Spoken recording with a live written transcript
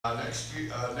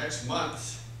next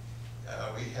month,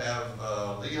 we have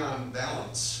Leon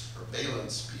Balance, or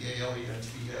Balance,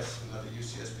 B-A-L-E-N-T-S, another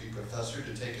UCSB professor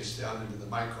to take us down into the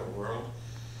micro world.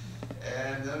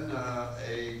 And then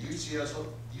a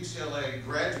UCLA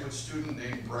graduate student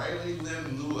named Briley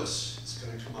Lynn Lewis is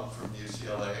going to come up from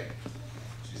UCLA.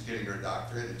 She's getting her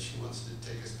doctorate and she wants to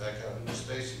take us back out into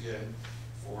space again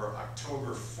for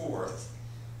October 4th.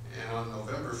 And on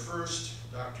November 1st,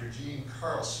 Dr. Jean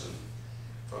Carlson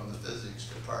from the physics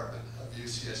department of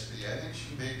UCSB. I think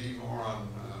she may be more on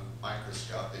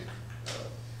microscopic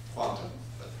quantum,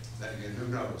 but then again, who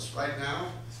knows? Right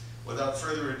now, without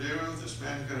further ado, this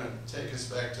man's going to take us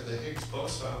back to the Higgs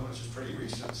boson, which is pretty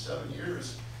recent, 7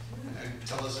 years, and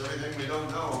tell us everything we don't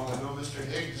know. I know Mr.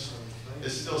 Higgs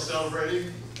is still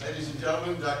celebrating. Ladies and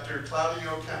gentlemen, Dr.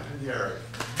 Claudio Campagnari.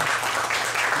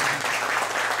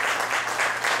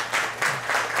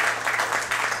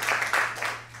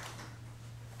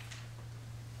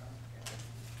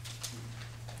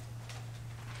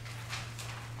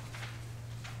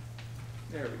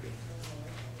 There we go.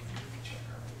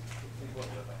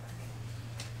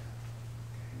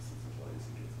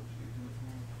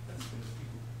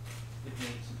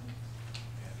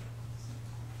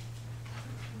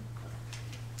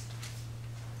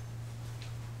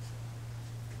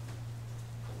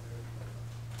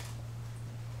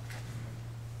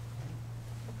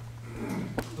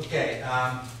 Okay,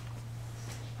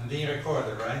 I'm being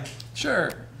recorded, right?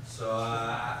 Sure. So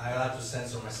I'll have to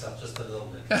censor myself just a little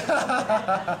bit.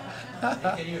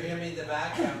 Can you hear me in the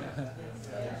back?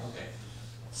 Yeah, okay.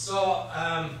 So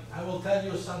I will tell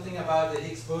you something about the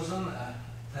Higgs boson.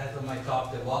 Title of my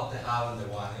talk, the what, the how, and the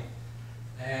why.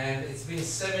 And it's been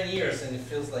 7 years, and it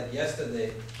feels like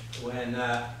yesterday when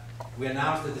we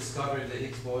announced the discovery of the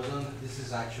Higgs boson. This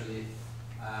is actually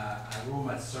a room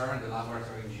at CERN, the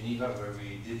laboratory in Geneva, where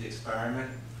we did the experiment.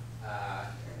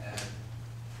 And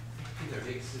Peter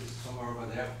Higgs is somewhere over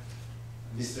there.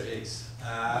 Mr. Higgs.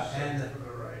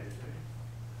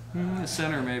 The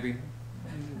center, maybe.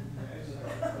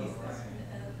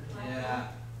 Yeah.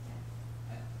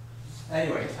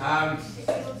 Anyway,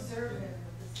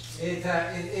 it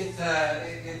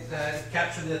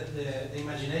captured the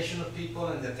imagination of people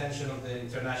and the attention of the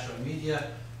international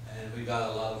media, and we got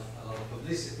a lot of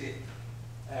publicity.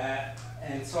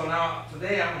 And so now,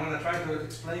 today I'm going to try to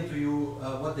explain to you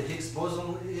what the Higgs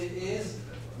boson is,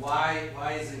 why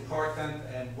it's important,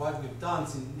 and what we've done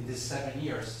in these 7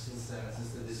 years since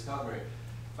the discovery.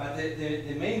 But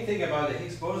the main thing about the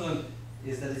Higgs boson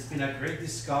is that it's been a great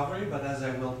discovery, but as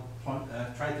I will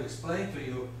try to explain to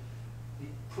you, it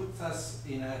puts us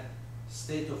in a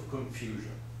state of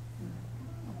confusion.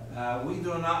 We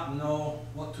do not know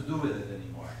what to do with it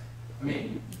anymore. I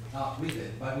mean, not with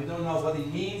it, but we don't know what it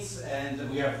means, and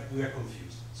we are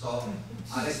confused. So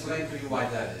I'll explain to you why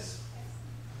that is.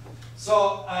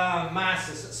 So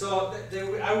masses. So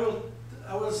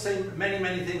I will say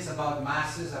many things about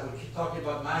masses. I will keep talking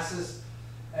about masses,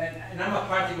 and I'm a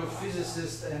particle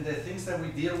physicist, and the things that we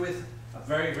deal with are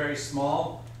very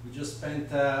small. We just spent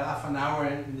half an hour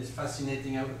in this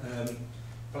fascinating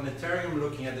planetarium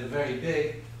looking at the very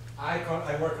big. I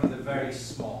work on the very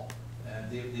small.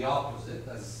 The opposite,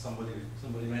 as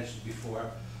somebody mentioned before.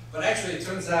 But actually it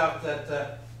turns out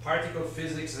that particle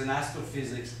physics and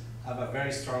astrophysics have a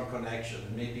very strong connection,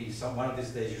 and maybe one of these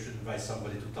days you should invite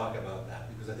somebody to talk about that,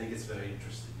 because I think it's very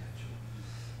interesting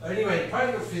actually. Anyway,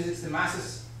 particle physics, the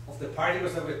masses of the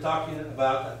particles that we're talking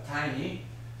about are tiny,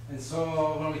 and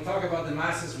so when we talk about the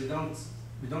masses, we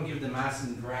don't give the mass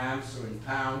in grams or in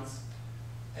pounds,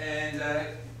 and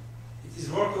it is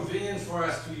more convenient for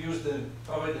us to use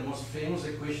probably the most famous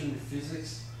equation in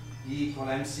physics, E equal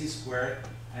mc squared.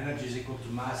 Energy is equal to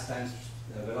mass times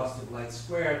the velocity of light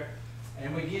squared.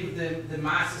 And we give the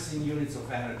masses in units of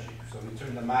energy. So we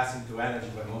turn the mass into energy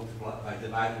by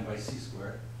dividing by c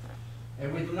squared.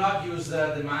 And we do not use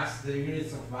the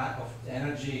units of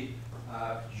energy,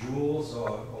 joules,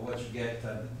 or what you get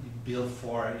billed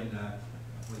for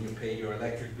when you pay your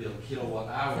electric bill, kilowatt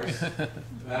hours.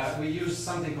 We use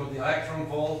something called the electron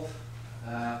volt.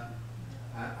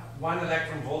 1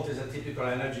 electron volt is a typical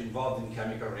energy involved in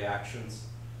chemical reactions.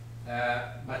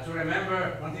 But to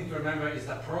remember, one thing to remember is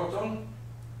that proton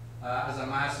has a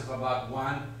mass of about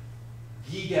 1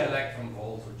 giga electron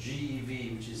volt, or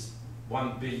GeV, which is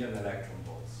 1 billion electron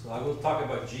volts. So I will talk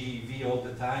about GeV all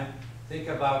the time. Think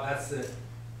about that's the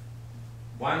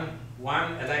one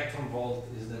electron volt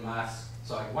is the mass.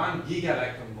 Sorry, 1 giga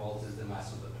electron volt is the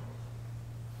mass of the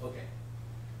proton. Okay.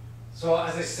 So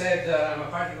as I said, I'm a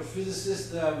particle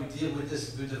physicist. We deal with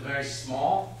this with the very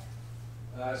small.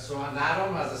 So an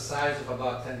atom has a size of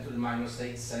about 10 to the minus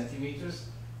 8 centimeters.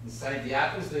 Inside the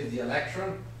atoms, there is the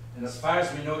electron, and as far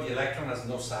as we know, the electron has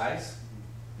no size.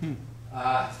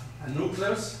 A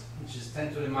nucleus, which is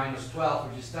 10 to the minus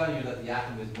 12, which is telling you that the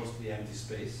atom is mostly empty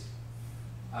space.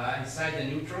 Inside the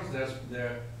neutrons,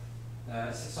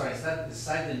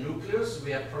 inside the nucleus,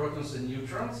 we have protons and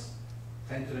neutrons.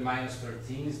 10 to the minus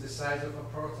 13 is the size of a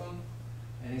proton.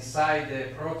 And inside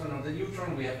the proton or the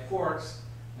neutron, we have quarks.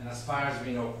 And as far as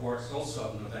we know, quarks also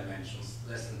have no dimensions,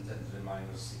 less than 10 to the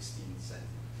minus 16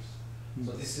 centimeters.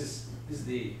 So this is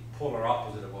the polar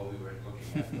opposite of what we were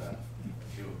looking at a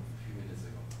few minutes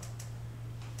ago.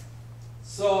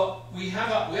 So we have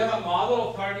a model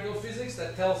of particle physics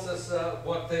that tells us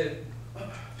what the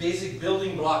basic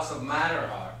building blocks of matter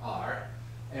are.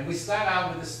 And we start out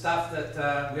with the stuff that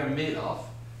we are made of.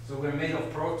 So we're made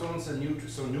of protons and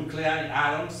neutrons, so nuclei,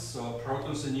 atoms, so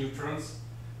protons and neutrons,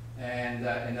 and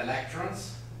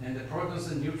electrons. And the protons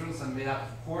and neutrons are made up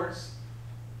of quarks,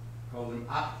 call them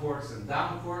up quarks and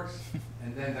down quarks.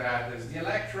 And then there's the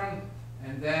electron,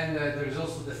 and then there's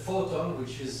also the photon,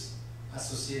 which is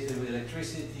associated with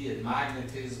electricity and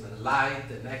magnetism and light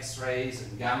and X-rays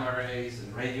and gamma rays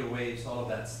and radio waves, all of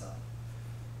that stuff.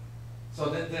 So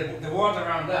the world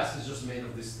around us is just made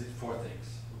of these four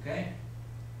things, okay?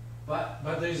 But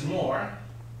there is more.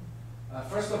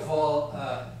 First of all,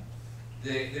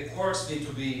 the quarks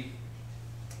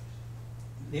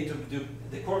the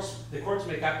quarks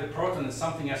make up the proton, and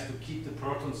something has to keep the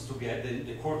protons together,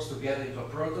 the quarks together into a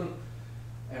proton.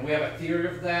 And we have a theory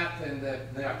of that, and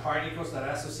there are particles that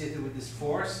are associated with this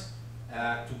force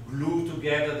to glue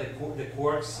together the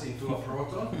quarks into a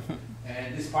proton.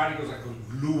 And these particles are called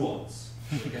gluons,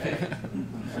 okay?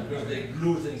 Because they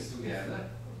glue things together.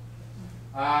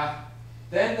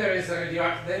 Then there is some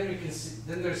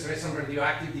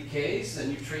radioactive decays,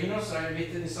 and neutrinos are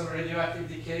emitted in some radioactive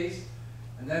decays.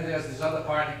 And then there's these other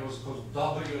particles called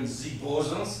W and Z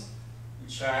bosons,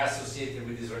 which are associated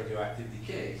with these radioactive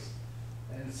decays.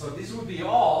 And so this would be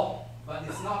all, but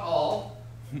it's not all,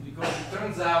 because it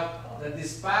turns out that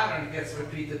this pattern gets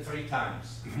repeated 3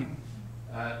 times.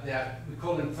 We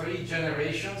call them 3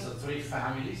 generations or 3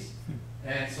 families.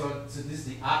 And so this is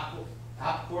the up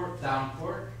quark, down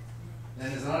quark. Then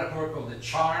there's another quark called the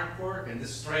charm quark and the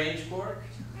strange quark,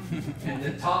 and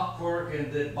the top quark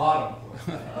and the bottom quark.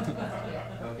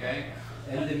 Okay?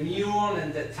 And the muon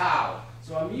and the tau.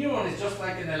 So a muon is just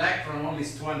like an electron, only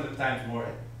it's 200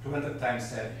 times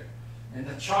heavier. And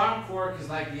the charm quark is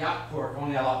like the up quark,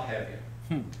 only a lot heavier.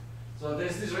 So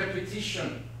there's this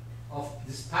repetition of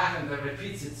this pattern that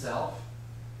repeats itself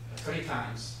 3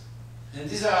 times. And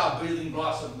these are our building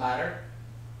blocks of matter.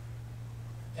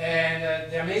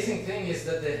 And the amazing thing is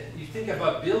that you think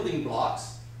about building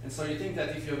blocks, and so you think that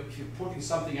if you're building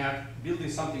something out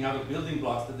of building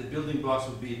blocks, that the building blocks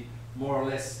would be have more or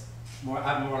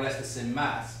less the same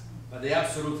mass, but they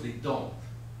absolutely don't.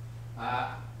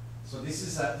 So this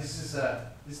is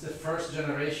the first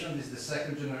generation, this is the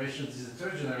second generation, this is the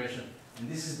third generation, and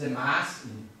this is the mass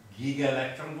in giga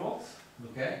electron volts.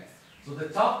 Okay, so the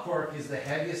top quark is the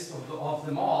heaviest of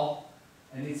them all.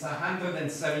 And it's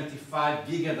 175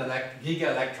 giga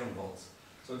electron volts.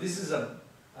 So this is a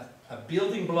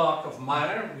building block of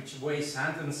matter which weighs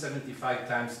 175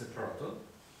 times the proton.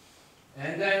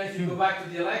 And then if you go back to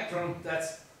the electron,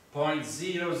 that's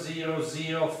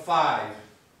 0.0005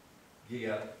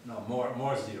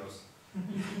 more zeros.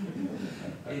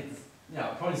 It's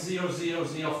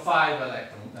 0.0005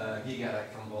 giga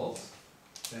electron volts,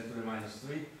 10 to the minus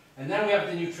 3. And then we have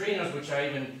the neutrinos, which are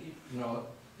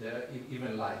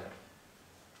even lighter.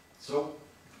 So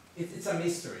it's a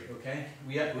mystery, okay?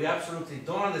 We absolutely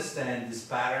don't understand this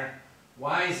pattern.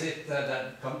 Why is it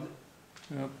that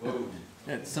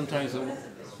sometimes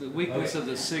the weakness of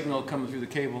the signal coming through the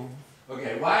cable.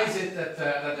 Okay, why is it that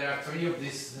there are 3 of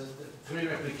these 3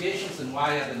 replications, and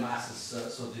why are the masses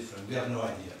so different? We have no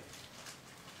idea.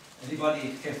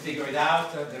 Anybody can figure it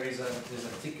out? There's a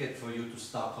ticket for you to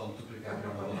Stockholm to pick up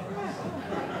your Nobel Prize.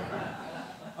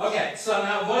 Okay, so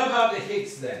now what about the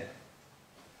Higgs then?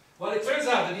 Well, it turns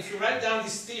out that if you write down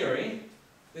this theory,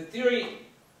 the theory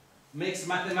makes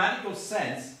mathematical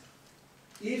sense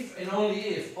if and only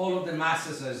if all of the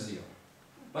masses are 0.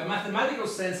 By mathematical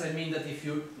sense, I mean that if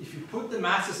you put the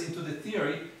masses into the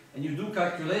theory and you do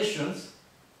calculations,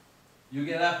 you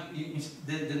get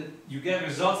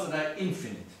results that are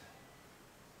infinite.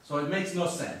 So it makes no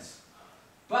sense.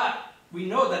 But we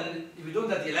know that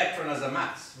the electron has a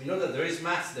mass. We know that there is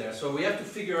mass there. So we have to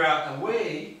figure out a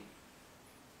way.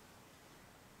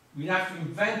 We have to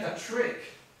invent a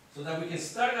trick so that we can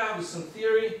start out with some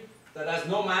theory that has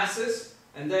no masses,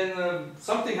 and then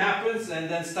something happens, and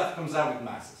then stuff comes out with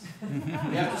masses.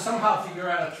 We have to somehow figure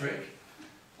out a trick.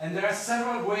 And there are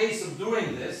several ways of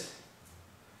doing this.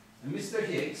 And Mr.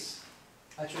 Higgs,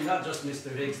 actually not just Mr.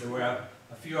 Higgs, there were a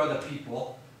few other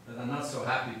people that are not so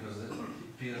happy because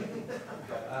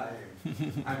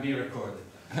I'm being recorded.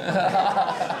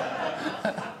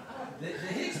 The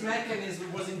Higgs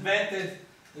mechanism was invented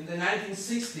in the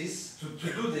 1960s to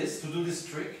do this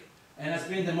trick, and has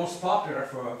been the most popular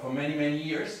for many, many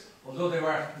years, although there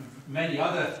were many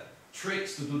other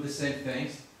tricks to do the same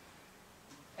things.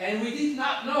 And we did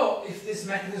not know if this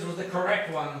mechanism was the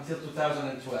correct one until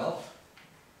 2012.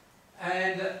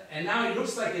 And now it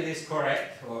looks like it is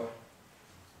correct, but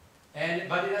it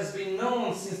has been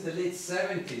known since the late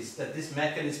 70s that this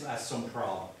mechanism has some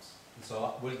problems.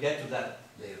 So we'll get to that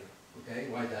later, okay,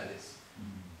 why that is.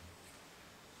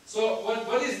 So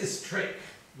what is this trick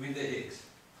with the Higgs?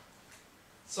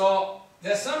 So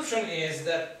the assumption is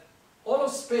that all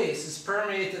of space is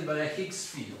permeated by a Higgs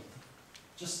field,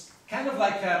 just kind of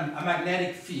like a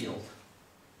magnetic field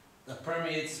that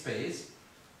permeates space,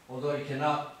 although you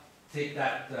cannot take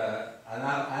that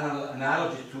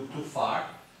analogy too far.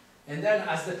 And then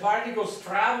as the particles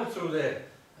travel through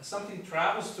something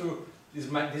travels through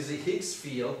this Higgs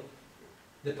field,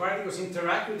 the particles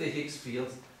interact with the Higgs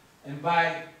field, and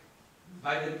by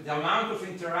the amount of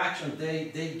interaction,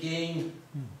 they gain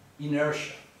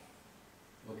inertia.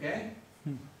 Okay?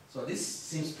 So this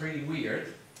seems pretty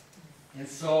weird. And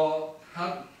so,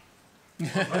 what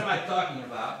am I talking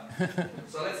about?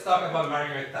 So let's talk about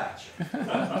Margaret Thatcher.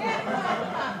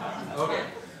 Okay.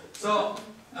 So,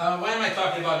 why am I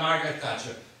talking about Margaret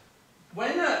Thatcher?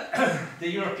 When the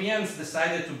Europeans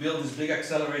decided to build this big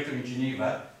accelerator in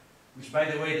Geneva, which by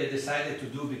the way they decided to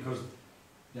do because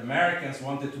the Americans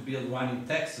wanted to build one in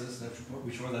Texas,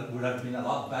 which would have been a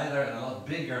lot better and a lot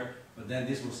bigger, but then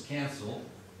this was cancelled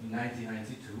in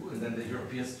 1992, and then the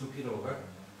Europeans took it over.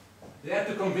 They had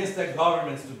to convince their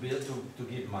governments to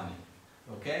give money,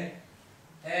 okay?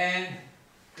 And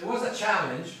there was a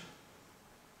challenge.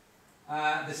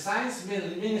 The science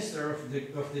minister of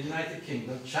the United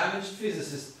Kingdom challenged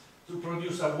physicists to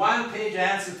produce a one-page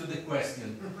answer to the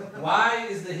question, why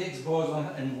is the Higgs boson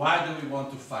and why do we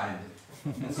want to find it?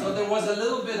 And so there was a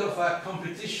little bit of a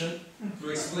competition to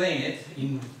explain it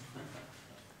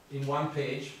in one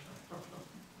page.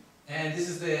 And this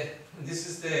is the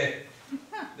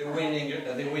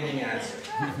winning answer.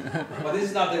 But this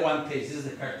is not the one page, this is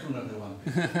the cartoon of the one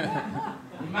page.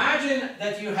 Imagine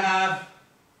that you have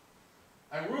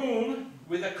a room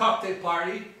with a cocktail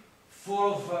party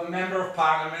full of members of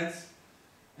parliament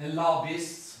and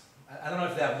lobbyists. I don't know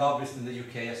if they have lobbyists in the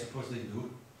UK, I suppose they do.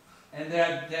 And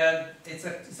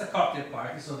it's a cocktail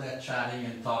party, so they're chatting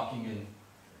and talking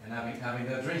and having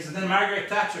their drinks. And then Margaret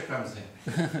Thatcher comes in.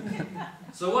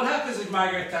 So what happens if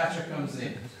Margaret Thatcher comes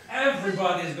in?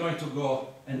 Everybody is going to go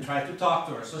and try to talk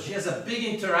to her. So she has a big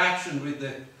interaction with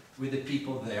the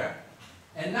people there.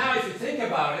 And now if you think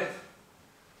about it,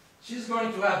 she's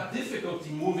going to have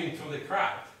difficulty moving through the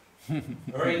crowd.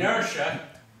 Her inertia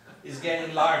is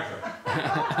getting larger.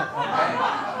 Okay?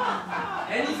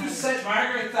 And if you set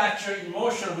Margaret Thatcher in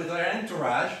motion with her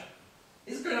entourage,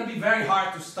 it's going to be very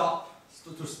hard to stop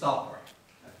her.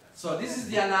 So this is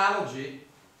the analogy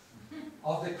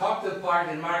of the cocktail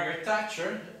party and Margaret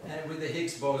Thatcher and with the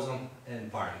Higgs boson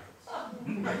and particles.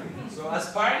 So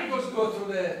as particles go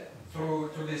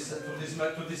through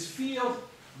this field,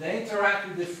 they interact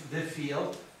with the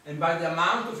field, and by the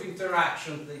amount of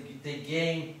interaction, they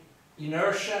gain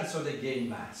inertia, and so they gain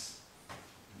mass.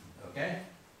 Okay?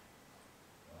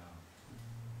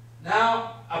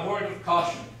 Now, a word of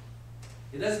caution.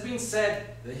 It has been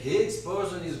said the Higgs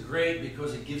boson is great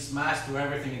because it gives mass to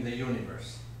everything in the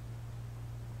universe.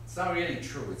 It's not really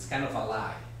true. It's kind of a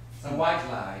lie. It's a white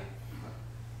lie.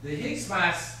 The Higgs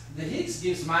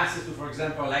gives masses to, for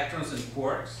example, electrons and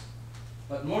quarks,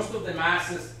 but most of the mass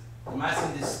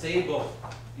in this table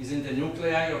is in the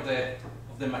nuclei of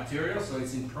the material, so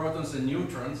it's in protons and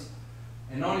neutrons,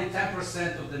 and only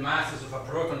 10% of the masses of a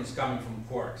proton is coming from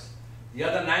quarks. The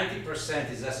other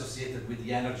 90% is associated with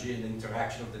the energy and the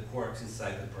interaction of the quarks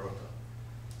inside the proton.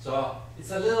 So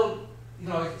it's a little,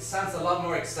 it sounds a lot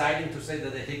more exciting to say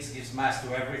that the Higgs gives mass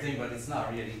to everything, but it's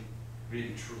not really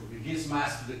true. It gives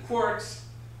mass to the quarks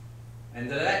and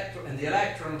the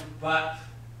electron, but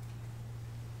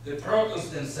the protons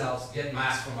themselves get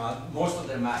mass from most of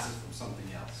their masses from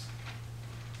something else.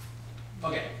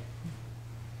 Okay.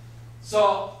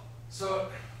 So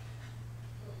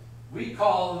we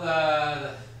call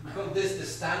this the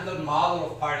standard model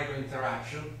of particle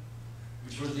interaction,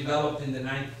 which was developed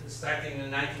starting in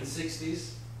the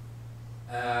 1960s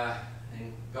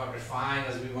and got refined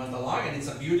as we went along. And it's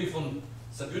a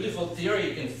beautiful theory.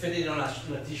 You can fit it on a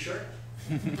t-shirt.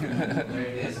 There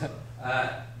it is.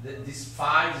 This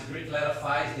phi, this Greek letter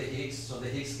phi is the Higgs, so the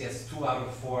Higgs gets 2 out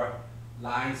of 4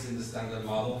 lines in the standard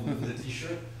model in the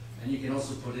t-shirt, and you can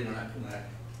also put it on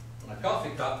a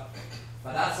coffee cup,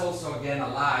 but that's also again a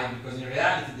lie, because in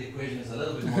reality the equation is a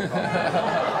little bit more complicated.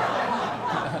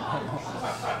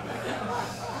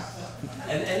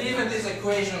 and even this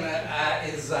equation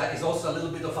is also a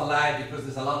little bit of a lie, because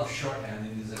there's a lot of shorthand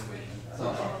in this equation.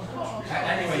 So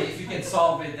anyway, if you can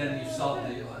solve it, then you've solved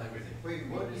everything. Wait,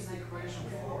 what is the equation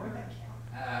for?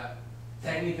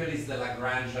 Technically, it's the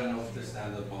Lagrangian of the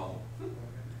standard model.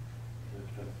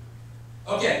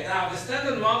 Okay, now the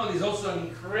standard model is also an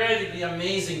incredibly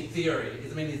amazing theory.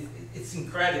 I mean, it's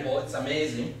incredible, it's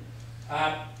amazing.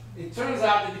 It turns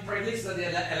out that it predicts that the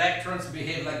electrons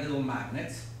behave like little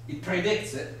magnets. It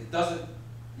predicts it. It doesn't,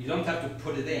 you don't have to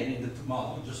put it in the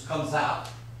model, it just comes out.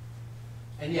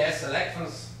 And yes,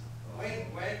 electrons. Wait.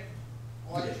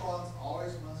 Electrons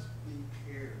always must be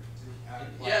paired to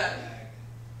act like Yeah. a magnet.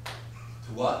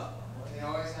 To what? They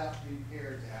always have to be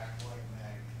paired to act like a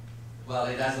magnet. Well,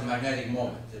 it has a magnetic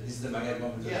moment. This is the magnetic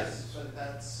moment. Yes, but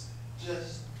that's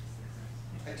just,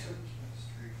 I took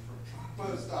chemistry for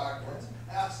postdoc.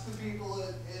 Ask the people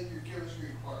in your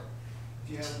chemistry part. If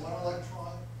you have one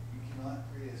electron, you cannot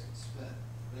create a spin.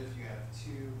 But if you have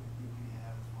two, you can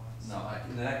have one. No,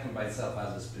 an electron by itself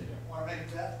has a spin. Want to make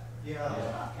a bet? Yeah.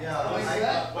 How much is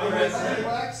that? Wait, $100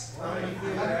 bucks? How many do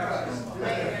you $100 have?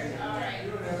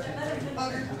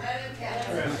 bucks.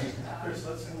 Chris,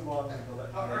 let's move on to the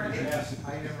All right. Yes,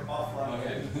 I never offline.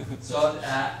 Okay. So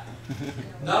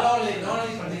not only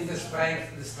predicts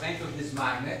the strength of this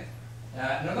magnet,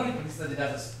 not only predicts that it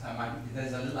has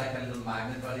like a little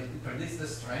magnet, but it predicts the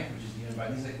strength, which is given by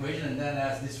this equation, and then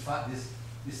has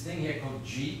this thing here called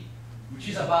G, which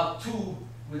is about 2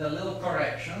 with a little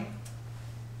correction.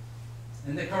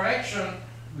 And the correction,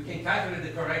 we can calculate the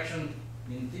correction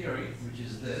in theory, which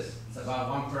is this. It's about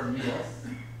 1 per mil.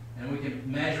 And we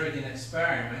can measure it in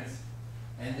experiments,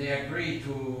 and they agree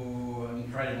to an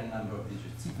incredible number of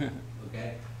digits.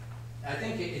 Okay? I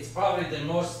think it's probably the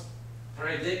most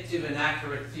predictive and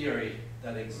accurate theory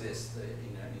that exists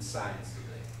in science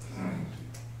today.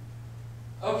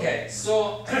 Okay,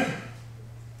 so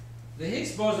the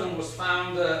Higgs boson was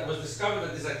discovered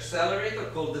at this accelerator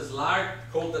called the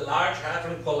Large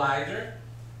Hadron Collider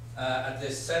at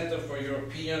the Center for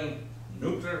European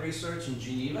Nuclear Research in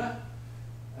Geneva.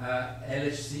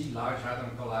 LHC, Large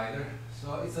Hadron Collider.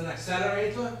 So it's an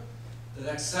accelerator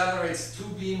that accelerates 2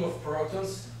 beams of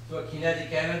protons to a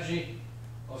kinetic energy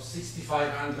of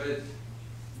 6,500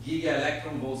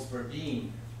 giga-electron volts per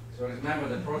beam. So remember,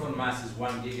 the proton mass is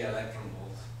 1 giga-electron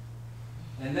volt.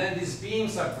 And then these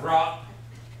beams are brought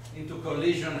into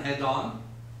collision head-on.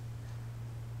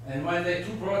 And when the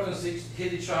 2 protons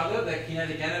hit each other, the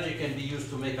kinetic energy can be used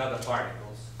to make other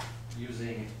particles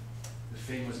using the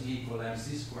famous E equal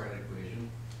mc squared equation.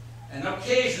 And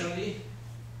occasionally,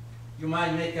 you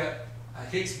might make a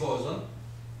Higgs boson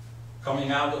coming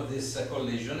out of this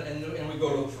collision, and we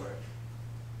go look for it.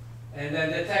 And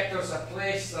then detectors are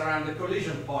placed around the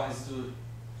collision points to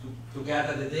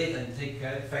gather the data and take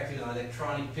effectively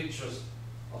electronic pictures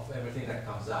of everything that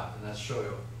comes out. And I'll show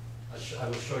you. I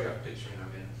will show you a picture in a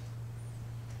minute.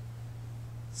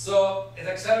 So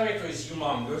the accelerator is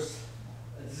humongous.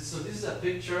 So this is a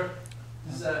picture.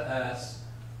 This is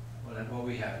what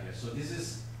we have here. So this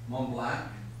is Mont Blanc.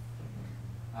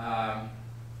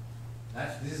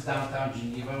 This is downtown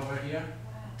Geneva over here.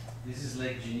 This is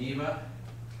Lake Geneva.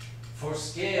 For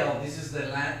scale, this is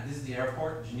the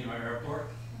airport, Geneva Airport.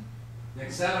 The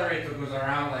accelerator goes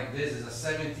around like this. It's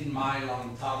a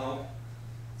 17-mile-long tunnel,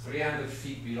 300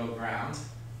 feet below ground.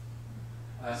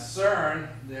 CERN,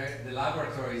 the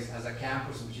laboratory, has a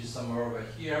campus which is somewhere over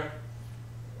here,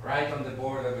 right on the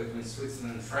border between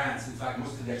Switzerland and France. In fact,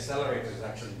 most of the accelerator is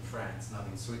actually in France, not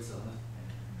in Switzerland.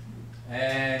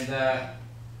 And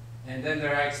then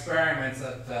there are experiments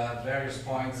at various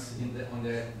points on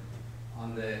the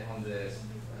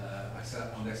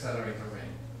accelerator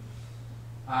ring.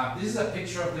 This is a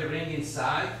picture of the ring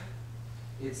inside.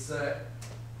 It's a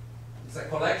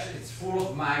collection. It's full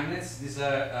of magnets. These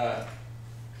are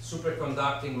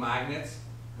superconducting magnets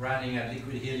running at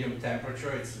liquid helium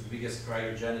temperature. It's the biggest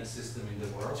cryogenic system in the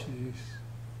world. Jeez.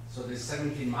 So there's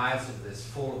 17 miles of this,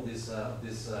 full of these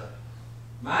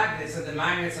magnets, and the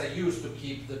magnets are used to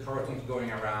keep the protons going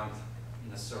around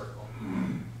in a circle.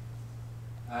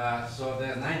 So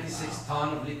there's 96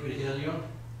 tons of liquid helium.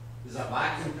 There's a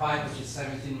vacuum pipe which is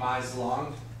 17 miles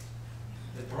long.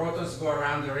 The protons go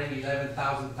around the ring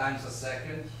 11,000 times a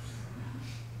second.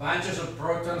 Bunches of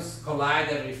protons collide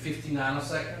every 50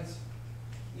 nanoseconds.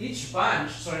 each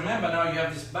bunch, so remember now you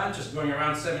have these bunches going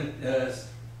around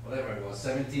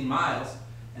 17 miles,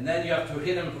 and then you have to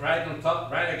hit them right on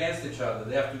top, right against each other.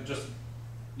 They have to just,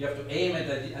 you have to aim it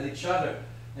at each other.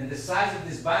 And the size of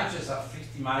these bunches are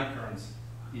 50 microns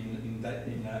in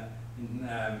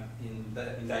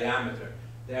diameter.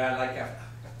 They are like a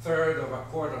third of a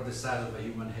quarter of the size of a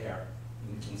human hair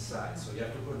in size. So you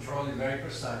have to control it very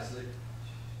precisely.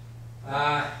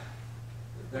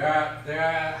 There are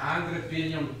 100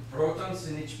 billion protons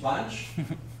in each bunch.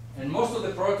 And most of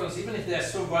the protons, even if they are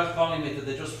so well collimated,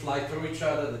 they just fly through each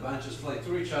other, the bunches fly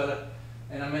through each other,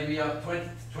 and maybe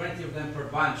 20 of them per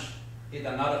bunch hit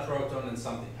another proton and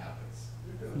something happens.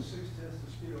 They're doing 6/10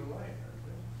 the speed of light, aren't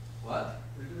they? What?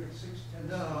 They're doing 6/10.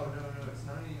 No, it's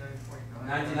 99.9.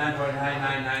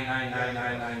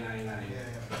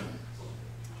 99.999999999.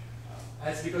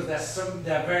 That's because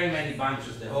there are very many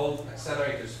bunches. The whole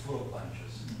accelerator is full of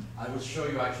bunches. I will show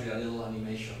you actually a little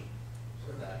animation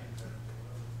for that.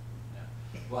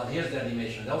 Well, here's the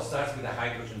animation. It all starts with a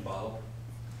hydrogen bulb.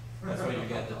 That's where you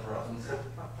get the protons.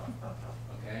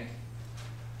 Okay?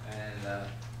 And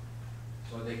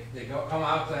so they come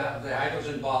out of the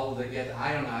hydrogen bulb, they get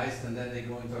ionized, and then they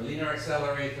go into a linear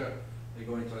accelerator. They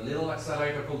go into a little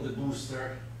accelerator called the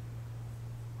booster.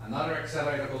 Another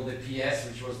accelerator called the PS,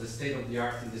 which was the state of the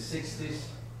art in the 60s.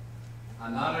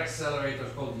 Another accelerator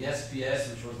called the SPS,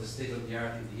 which was the state of the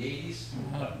art in the 80s.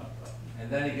 And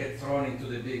then you get thrown into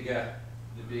the big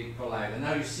collider.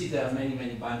 Now you see there are many,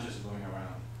 many bunches going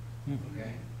around.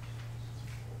 Okay?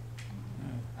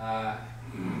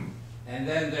 And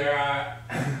then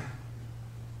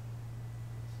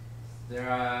there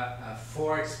are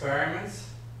 4 experiments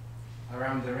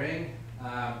around the ring.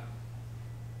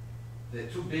 The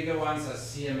 2 bigger ones are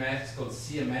CMS, called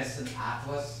CMS and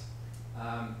Atlas.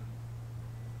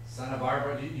 Santa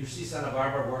Barbara, you see Santa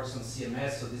Barbara works on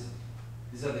CMS, so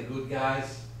these are the good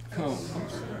guys. Cool.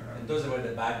 And those are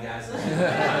the bad guys.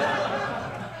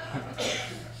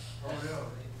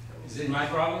 Is it my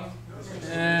problem?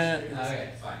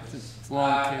 Okay, fine. It's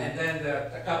long And then there are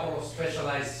a couple of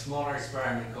specialized smaller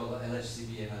experiments called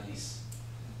LHCb and ALICE.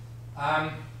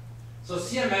 So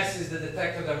CMS is the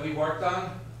detector that we worked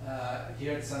on.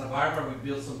 Here at Santa Barbara, we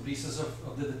built some pieces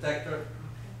of the detector,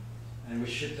 and we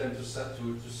shipped them to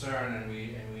CERN, and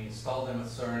we installed them at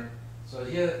CERN. So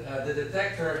here, the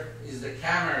detector is the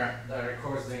camera that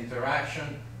records the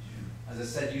interaction. As I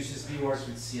said, UCSB works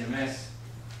with CMS.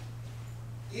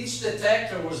 Each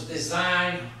detector was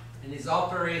designed and is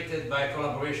operated by a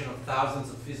collaboration of thousands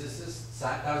of physicists,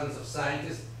 thousands of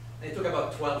scientists. It took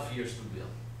about 12 years to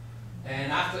build. And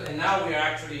now we are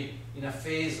actually in a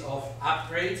phase of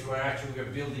upgrades where actually we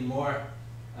are building more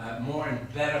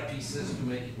and better pieces to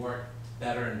make it work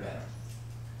better and better.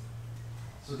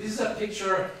 So this is a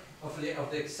picture of the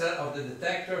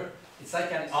detector. It's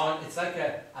like an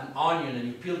onion, and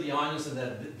you peel the onions and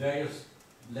there are various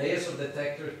layers of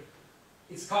detector.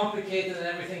 It's complicated and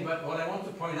everything, but what I want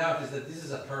to point out is that this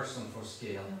is a person for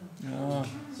scale. Oh.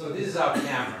 So this is our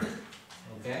camera,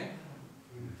 okay?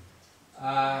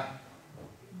 I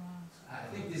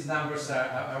think these numbers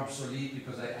are obsolete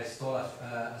because I stole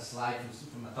a slide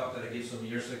from a talk that I gave some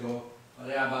years ago.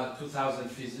 There are about 2,000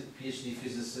 PhD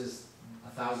physicists,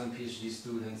 1,000 PhD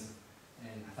students,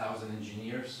 and 1,000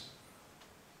 engineers.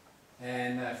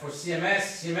 And for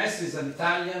CMS is an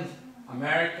Italian,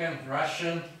 American,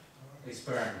 Russian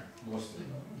experiment, mostly.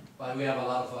 But we have a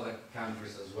lot of other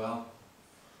countries as well.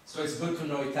 So it's good to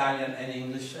know Italian and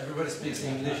English. Everybody speaks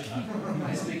English.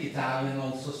 I speak Italian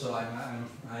also, so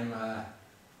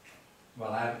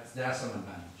there are some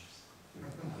advantages.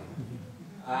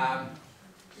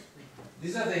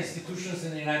 These are the institutions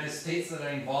in the United States that are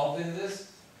involved in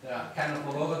this. They are kind of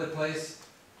all over the place.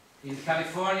 In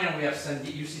California, we have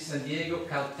UC San Diego,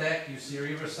 Caltech, UC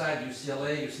Riverside,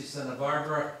 UCLA, UC Santa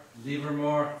Barbara,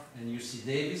 Livermore, and UC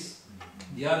Davis.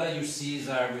 The other UCs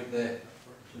are with the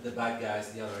bad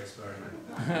guys, the other experiment.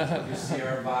 UC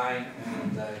Irvine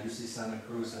and UC Santa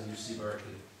Cruz and UC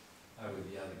Berkeley are with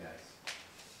the other guys.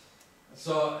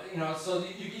 So,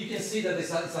 you can see that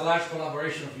it's a large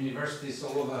collaboration of universities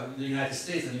all over the United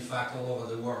States and in fact all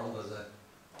over the world, as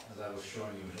I was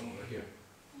showing you over here.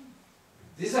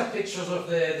 These are pictures of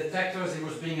the detectors. It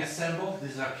was being assembled.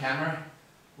 This is our camera.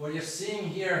 What you're seeing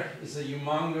here is a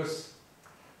humongous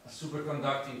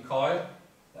superconducting coil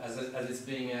as it's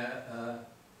being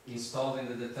installed in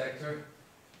the detector.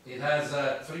 It has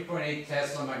a 3.8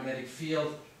 Tesla magnetic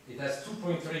field. It has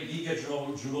 2.3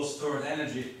 gigajoule stored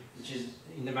energy, which is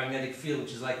in the magnetic field,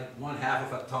 which is like 1/2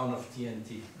 of a ton of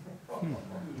TNT,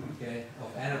 okay,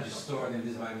 of energy stored in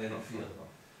this magnetic field.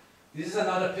 This is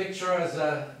another picture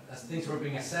as things were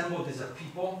being assembled. These are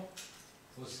people,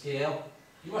 full scale.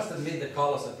 You must admit the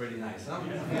colors are pretty nice, huh?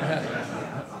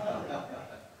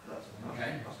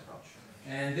 Okay.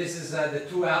 And this is the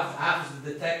two halves of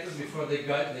the detectors before they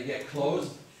get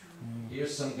closed.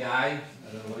 Here's some guy,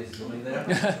 I don't know what he's doing there.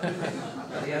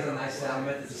 But he has a nice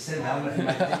helmet. It's the same helmet in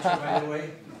my picture, by the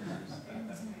way.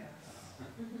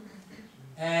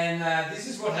 And this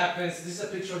is what happens. This is a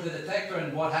picture of the detector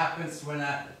and what happens when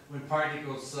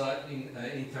particles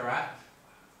interact.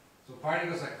 So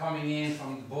particles are coming in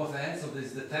from both ends of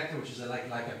this detector, which is like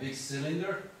a big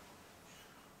cylinder.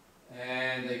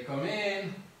 And they come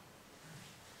in,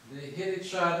 they hit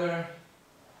each other,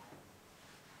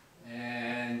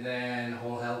 and then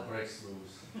all hell breaks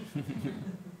loose.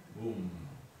 Boom.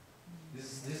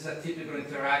 This is a typical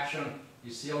interaction.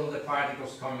 You see all of the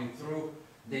particles coming through.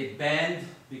 They bend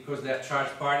because they are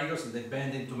charged particles, and they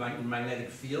bend into magnetic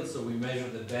fields. So we measure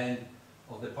the bend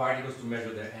of the particles to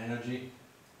measure their energy,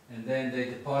 and then they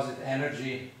deposit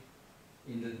energy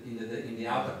in the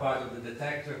outer part of the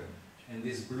detector. And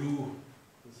these blue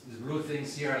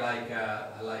things here are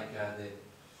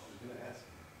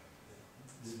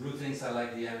these blue things are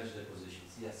like the energy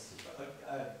depositions. Yes.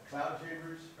 Cloud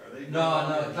chambers? Are they?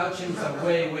 No, cloud chambers are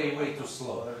way too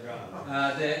slow.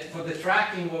 For the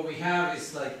tracking, what we have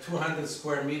is like 200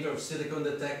 square meters of silicon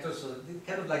detectors, so it's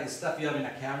kind of like the stuff you have in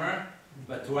a camera,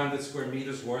 but 200 square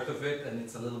meters worth of it, and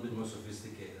it's a little bit more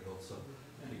sophisticated also,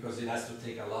 because it has to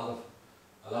take a lot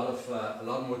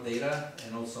more data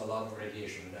and also a lot of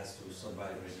radiation. It has to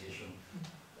survive radiation.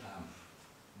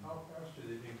 How fast do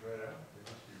they being read out? They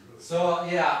must be really. So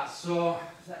yeah,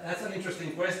 that's an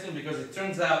interesting question, because it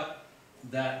turns out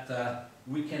that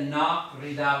we cannot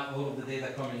read out all of the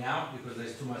data coming out because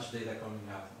there's too much data coming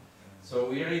out. So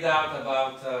we read out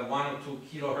about 1 or 2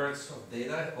 kilohertz of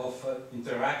data of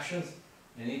interactions,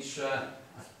 and each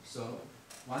so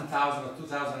 1,000 or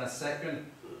 2,000 a second,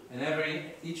 and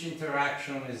each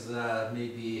interaction is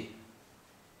maybe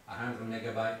 100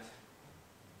 megabyte.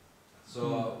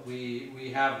 So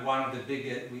we have one of the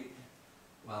biggest.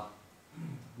 Well,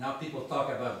 now people talk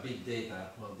about big data.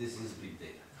 Well, this is big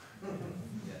data.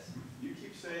 Yes. You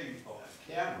keep saying, oh,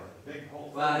 a camera, a big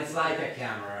whole. Well, it's like a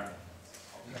camera.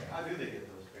 How do they get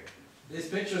those pictures? These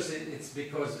pictures, it's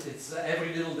because it's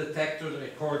every little detector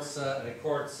records.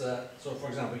 So, for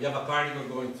example, you have a particle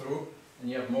going through, and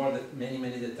you have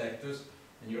many detectors,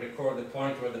 and you record the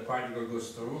point where the particle goes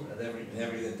through at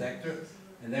every detector,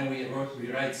 and then we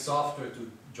write software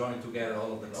to join together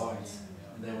all of the points,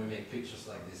 and then we make pictures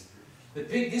like this.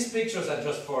 These pictures are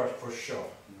just for show.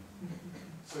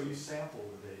 So you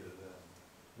sample the data then?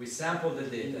 We sample the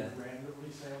Do you data.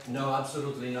 randomly sample? No,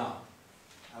 absolutely not.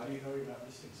 How do you know you're not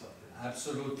missing something?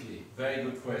 Absolutely, very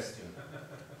good question.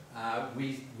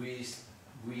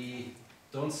 We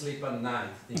don't sleep at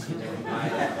night thinking that we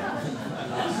might have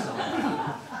lost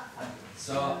something.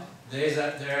 So there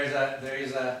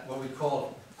is a what we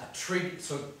call a trigger.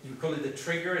 So you call it the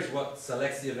trigger, is what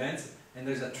selects the events, and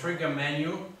there's a trigger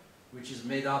menu which is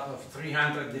made up of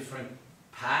 300 different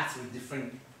paths with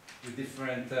different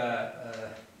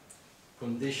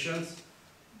conditions,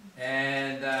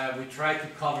 and we try to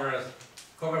cover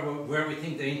where we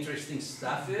think the interesting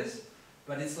stuff is,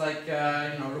 but it's like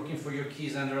looking for your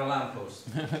keys under a lamppost.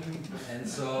 And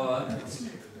so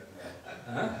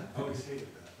I always hated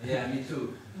that. yeah, me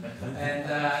too. And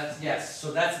yes,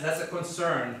 so that's a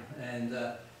concern, and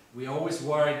we always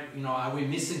worry, are we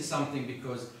missing something,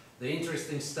 because the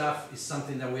interesting stuff is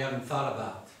something that we haven't thought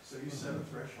about. So you set a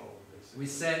threshold, basically.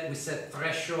 We set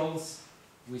thresholds,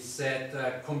 we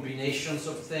set combinations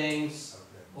of things,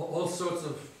 Okay. all sorts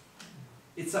of.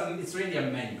 It's really a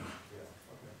menu. Yeah,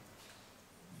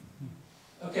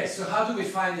 okay. Okay, so how do we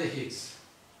find the Higgs?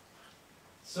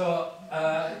 So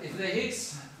if the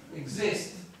Higgs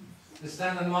exists, the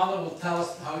standard model will tell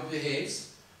us how it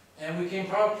behaves, and we can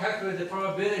calculate the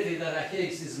probability that a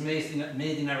Higgs is made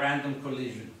in a random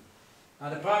collision. Now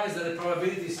the problem is that the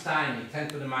probability is tiny, 10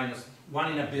 to the minus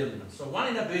 1 in a billion. So 1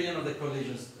 in a billion of the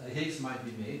collisions, a Higgs might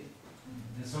be made,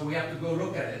 and so we have to go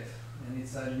look at it, and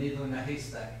it's a needle in a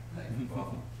haystack type of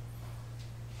problem.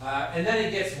 And then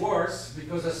it gets worse,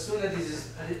 because as soon as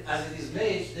it is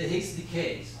made, the Higgs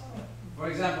decays. For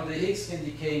example, the Higgs can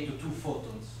decay into 2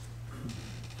 photons,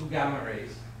 2 gamma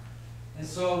rays. And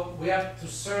so we have to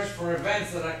search for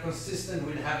events that are consistent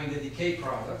with having the decay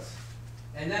products.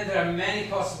 And then there are many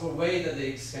possible ways that the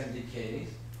Higgs can decay.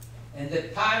 And the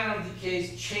pattern of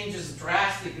decays changes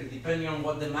drastically depending on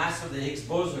what the mass of the Higgs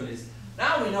boson is.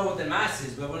 Now we know what the mass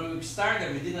is, but when we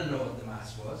started, we didn't know what the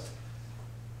mass was.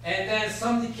 And then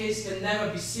some decays can never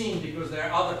be seen because there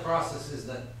are other processes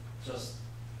that just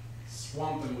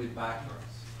swamping with backgrounds.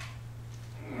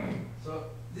 So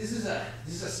this is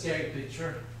a scary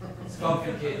picture. It's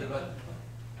complicated, but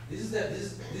this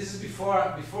is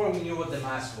before we knew what the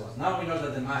mass was. Now we know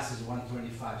that the mass is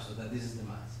 125, so that this is the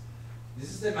mass. This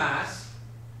is the mass.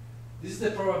 This is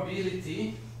the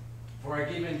probability for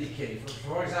a given decay.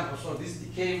 For example, so this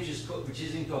decay, which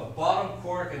is into a bottom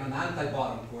quark and an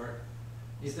anti-bottom quark,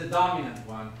 is the dominant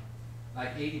one,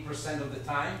 like 80% of the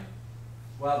time.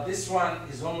 Well, this one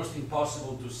is almost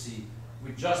impossible to see.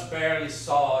 We just barely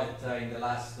saw it in the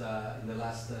last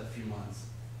few months.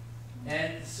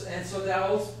 And so there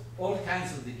are all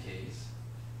kinds of decays.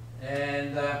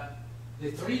 And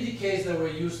the three decays that were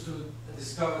used to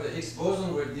discover the Higgs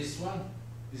boson were this one,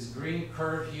 this green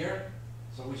curve here,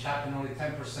 so which happened only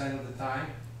 10% of the time.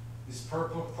 This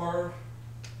purple curve,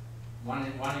 one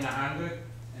in 100,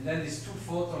 and then these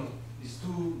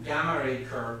two gamma ray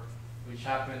curve, which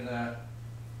happened a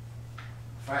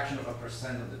fraction of a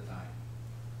percent of the time.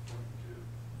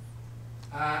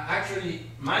 Actually,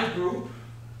 my group,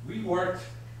 we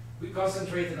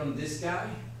concentrated on this guy,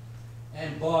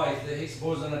 and boy, if the Higgs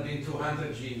boson had been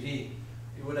 200 GeV,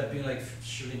 it would have been like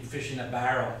shooting fish in a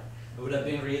barrel. It would have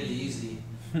been really easy.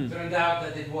 Turned out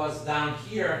that it was down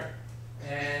here,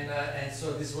 and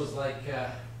so this was like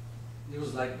it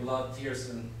was like blood, tears,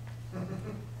 and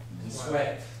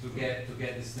sweat to get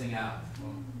this thing out.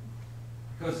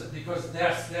 Because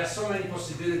there are so many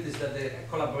possibilities that the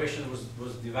collaboration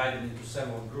was divided into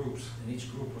several groups, and each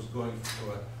group was going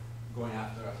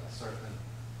after a certain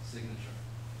signature.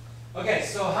 Okay,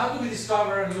 so how do we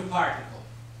discover a new particle?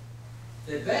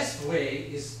 The best way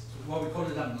is what we call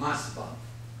it a mass bump.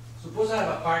 Suppose I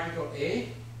have a particle A,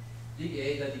 big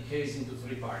A, that decays into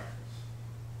three particles.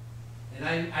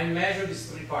 And I measure these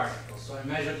three particles. So I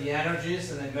measure the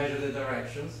energies and I measure the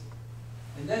directions.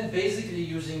 And then basically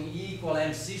using E equal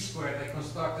mc squared, I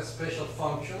construct a special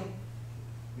function,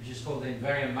 which is called the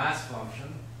invariant mass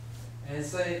function. And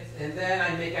then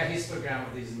I make a histogram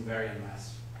of these invariant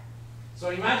mass. So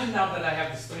imagine now that I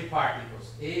have these three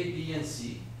particles, A, B, and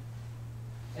C.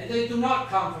 And they do not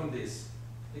come from this.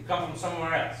 They come from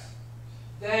somewhere else.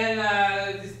 Then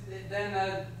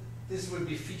this would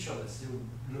be featureless. It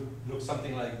would look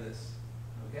something like this.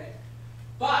 Okay?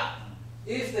 But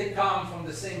if they come from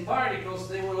the same particles,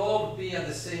 they will all be at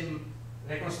the same,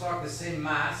 reconstruct the same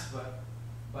mass,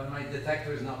 but my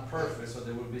detector is not perfect, so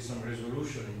there will be some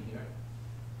resolution in here.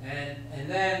 And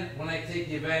then when I take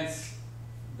the events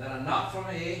that are not from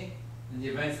A, and the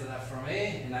events that are from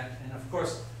A, and of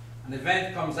course, an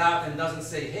event comes out and doesn't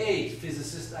say, hey,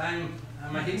 physicist, I'm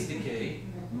a Higgs decay.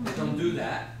 They don't do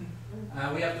that.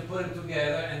 We have to put them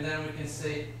together, and then we can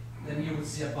say, then you would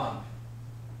see a bump.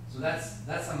 So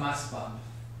that's a mass bump.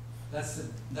 That's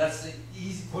the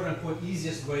easy, quote unquote,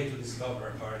 easiest way to discover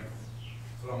a particle,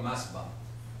 through a mass bump.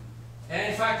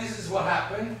 And in fact, this is what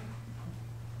happened.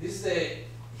 This is the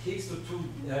Higgs to 2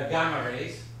 gamma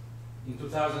rays in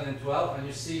 2012, and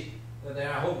you see that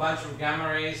there are a whole bunch of gamma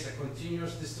rays, a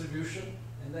continuous distribution,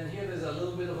 and then here there's a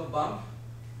little bit of a bump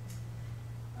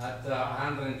at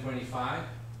 125,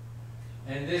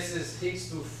 and this is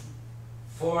Higgs to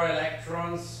 4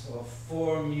 electrons, or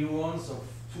 4 muons, or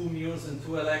 2 muons and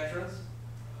 2 electrons,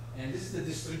 and this is the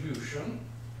distribution.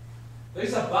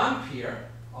 There's a bump here,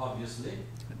 obviously,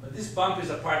 but this bump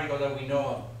is a particle that we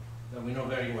know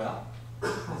very well,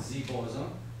 the Z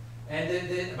boson. And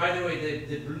by the way,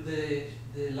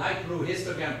 the light blue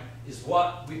histogram is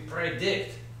what we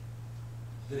predict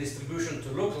the distribution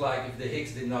to look like if the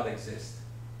Higgs did not exist.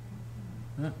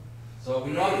 So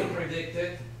we know how to predict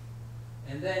it.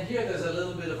 And then here there's a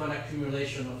little bit of an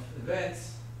accumulation of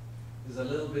events. There's a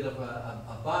little bit of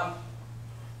a bump.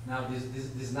 Now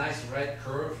this nice red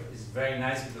curve is very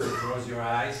nice because it draws your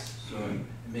eyes, so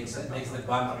it makes the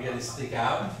bump really stick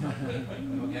out.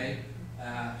 Okay.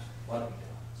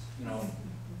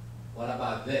 What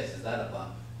about this? Is that a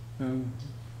bump?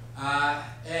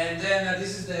 And then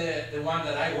this is the one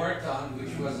that I worked on,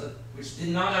 which did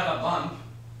not have a bump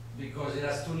because it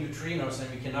has 2 neutrinos,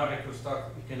 and we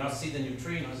cannot see the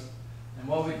neutrinos. And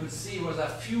what we could see was a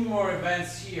few more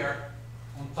events here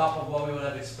on top of what we would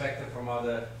have expected from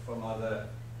other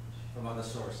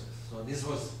sources. So this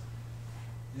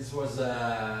was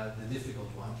the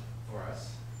difficult one for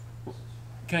us.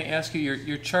 Can I ask you,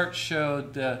 your chart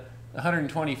showed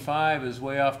 125 is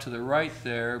way off to the right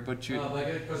there, but you... No,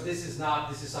 because this is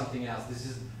something else.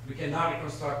 We cannot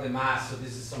reconstruct the mass, so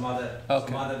this is some other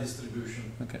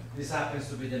distribution. Okay. This happens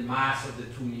to be the mass of the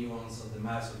 2 muons, or the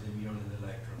mass of the muon and the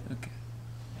electron. Okay.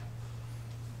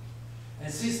 Yeah.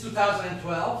 And since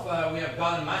 2012, we have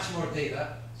gotten much more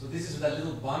data. So this is that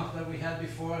little bump that we had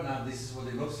before. Now this is what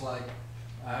it looks like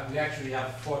We actually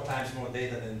have 4 times more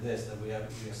data than this that we are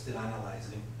still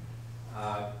analyzing.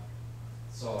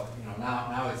 So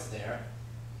now it's there.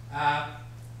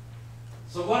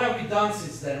 So what have we done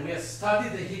since then? We have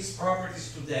studied the Higgs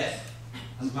properties to death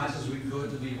as much as we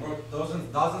could. We wrote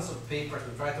dozens of papers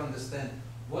to try to understand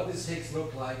what does Higgs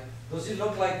look like. Does it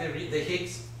look like the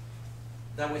Higgs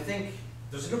that we think?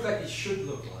 Does it look like it should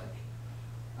look like?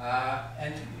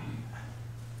 And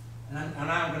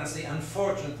I'm going to say,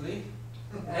 unfortunately,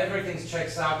 everything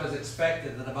checks out as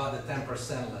expected at about the 10%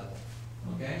 level.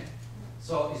 Okay?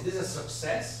 So is this a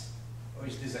success or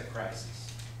is this a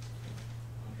crisis?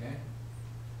 Okay?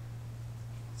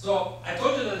 So I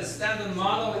told you that the standard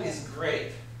model is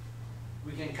great.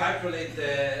 We can calculate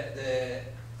the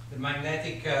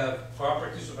magnetic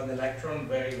properties of an electron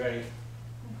very, very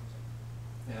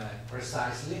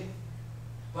precisely.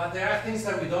 But there are things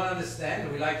that we don't understand,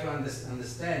 and we like to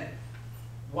understand.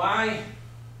 Why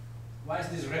is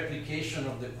this replication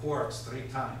of the quarks 3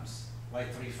 times? Why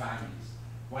 3 families?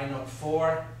 Why not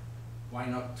 4? Why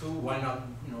not 2? Why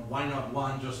not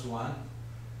 1, just 1?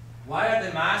 Why are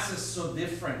the masses so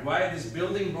different? Why are these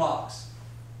building blocks?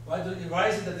 Why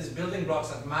is it that these building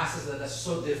blocks have masses that are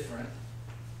so different?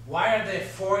 Why are there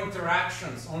 4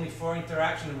 interactions, only 4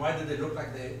 interactions, and why do they look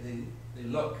like they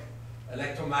look?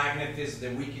 Electromagnetism, the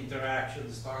weak interaction,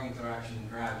 the strong interaction, and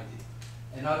gravity,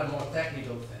 and other more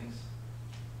technical things.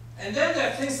 And then there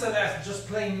are things that are just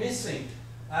plain missing.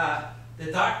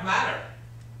 The dark matter.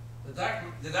 The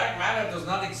dark matter does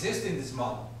not exist in this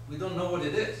model. We don't know what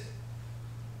it is.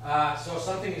 So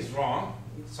something is wrong.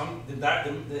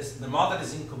 The model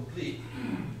is incomplete.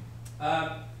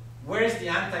 Where is the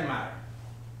antimatter?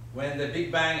 When the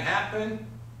Big Bang happened,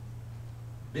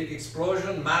 big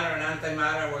explosion, matter and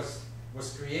antimatter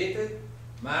was created.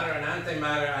 Matter and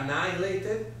antimatter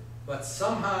annihilated, but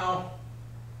somehow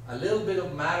a little bit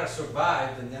of matter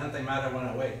survived and the antimatter went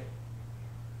away.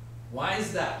 Why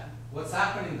is that? What's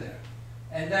happening there?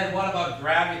 And then what about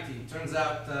gravity? It turns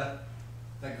out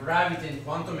that gravity and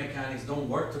quantum mechanics don't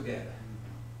work together.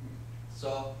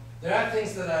 So there are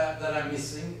things that are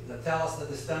missing that tell us that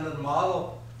the standard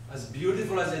model, as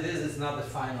beautiful as it is not the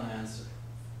final answer.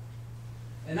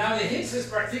 And now the Higgs is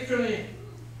particularly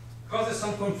causes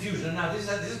some confusion. Now this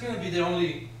is going to be the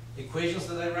only equations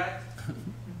that I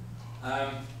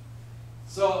write.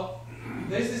 So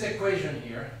there's this equation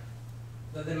here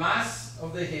that the mass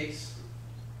of the Higgs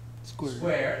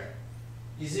squared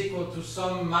is equal to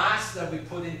some mass that we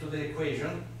put into the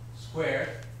equation squared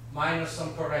minus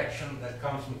some correction that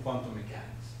comes from quantum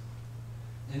mechanics.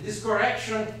 And this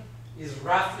correction is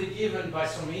roughly given by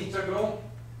some integral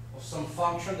of some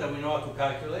function that we know how to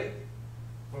calculate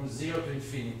from 0 to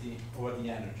infinity over the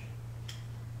energy.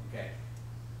 Okay.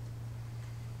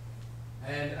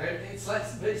 And it's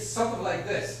sort of like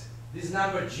this. This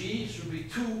number g should be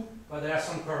 2, but there are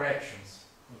some corrections.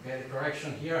 Okay, the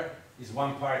correction here is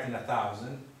 1 part in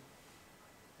 1,000.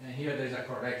 And here there's a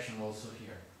correction also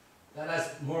here. That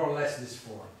has more or less this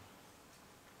form.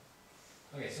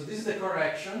 Okay, so this is the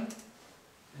correction.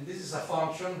 And this is a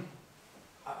function,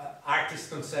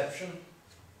 artist conception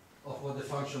of what the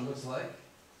function looks like.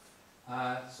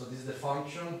 So this is the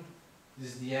function,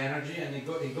 this is the energy, and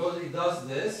it does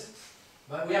this,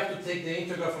 but we have to take the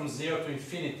integral from 0 to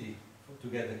infinity to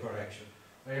get the correction.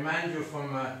 I remind you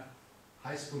from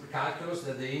high school calculus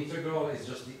that the integral is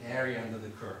just the area under the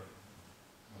curve.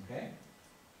 Okay?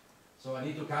 So I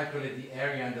need to calculate the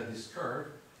area under this curve,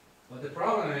 but the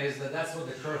problem is that that's what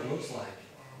the curve looks like.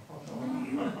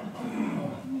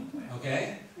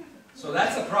 Okay? So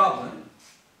that's a problem.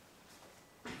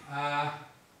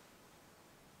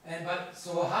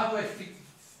 So how do I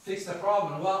fix the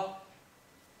problem? Well,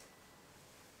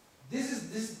 the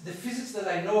physics that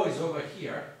I know is over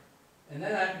here, and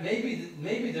then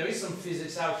maybe there is some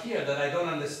physics out here that I don't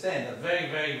understand at very,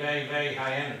 very, very, very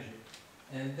high energy.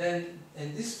 And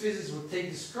this physics will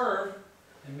take this curve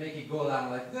and make it go down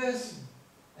like this,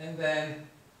 and then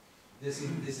this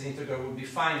integral will be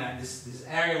finite, this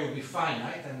area will be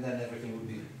finite, and then everything will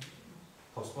be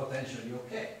potentially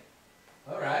okay.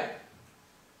 Alright.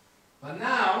 But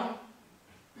now,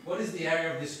 what is the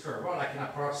area of this curve? Well, I can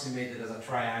approximate it as a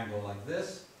triangle like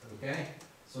this. Okay?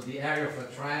 So the area of a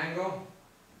triangle,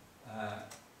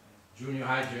 junior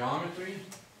high geometry,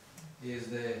 is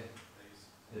the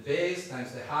base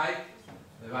times the height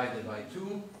divided by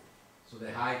 2. So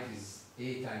the height is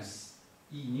a times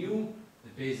e nu. The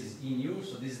base is e nu,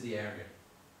 so this is the area.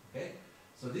 Okay?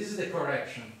 So this is the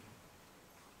correction.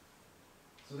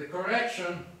 So the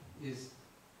correction is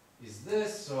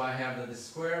this, so I have the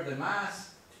square of the mass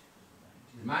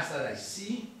that I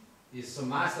see is some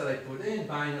mass that I put in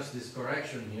minus this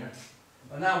correction here,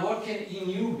 But now what can E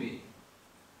nu be?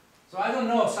 So I don't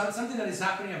know, something that is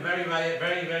happening at very,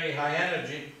 very high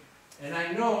energy, and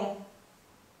I know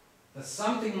that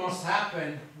something must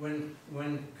happen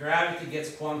when gravity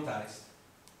gets quantized.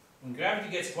 When gravity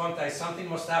gets quantized, something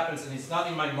must happen, and it's not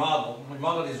in my model. My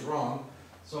model is wrong.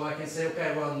 So I can say,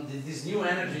 okay, well, this new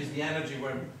energy is the energy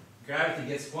where gravity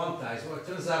gets quantized. Well, it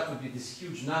turns out to be this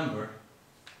huge number.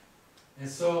 And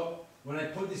so when I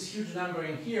put this huge number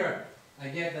in here, I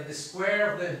get that the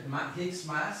square of the Higgs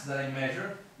mass that I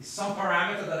measure is some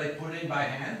parameter that I put in by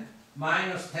hand,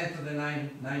 minus 10 to the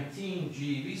 19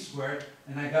 GeV squared,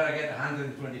 and I gotta get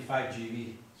 125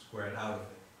 GeV squared out of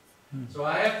it. So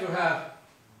I have to have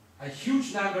a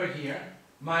huge number here,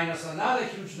 minus another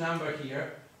huge number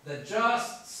here, that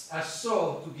just as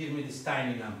so to give me this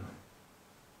tiny number.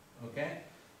 Okay?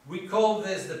 We call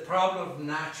this the problem of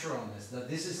naturalness, that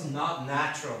this is not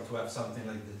natural to have something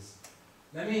like this.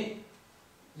 Let me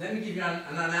give you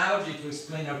an analogy to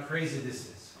explain how crazy this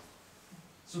is.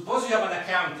 Suppose you have an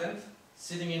accountant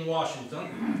sitting in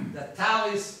Washington that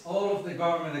tallies all of the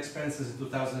government expenses in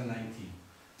 2019.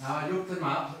 Now I looked them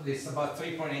up, it's about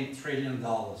 $3.8 trillion.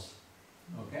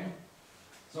 Okay?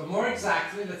 So more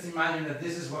exactly, let's imagine that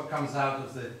this is what comes out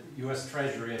of the US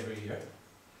Treasury every year.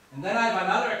 And then I have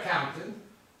another accountant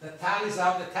that tallies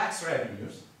out the tax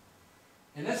revenues.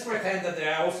 And let's pretend that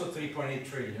there are also 3.8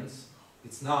 trillions.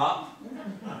 It's not.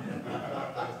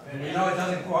 And we know it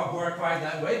doesn't work quite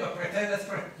that way, but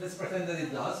let's pretend that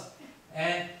it does.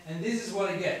 And this is what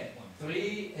I get.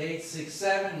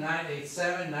 3867,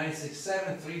 987,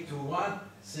 967, 321,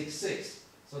 66.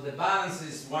 So the balance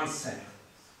is 1 cent.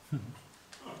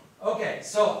 Okay,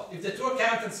 so if the two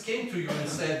accountants came to you and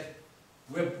said,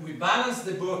 we balanced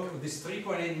the book with this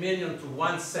 3.8 million to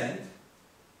 1 cent,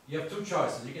 you have two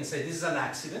choices. You can say this is an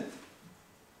accident,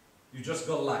 you just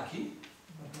got lucky,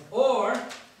 or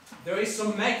there is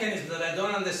some mechanism that I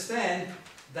don't understand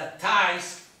that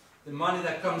ties the money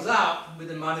that comes out with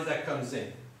the money that comes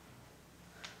in.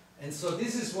 And so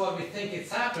this is what we think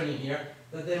is happening here,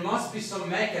 that there must be some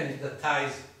mechanism that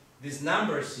ties these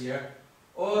numbers here,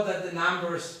 or that the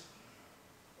numbers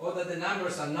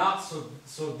are not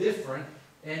so different,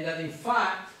 and that in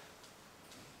fact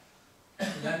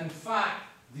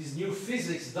this new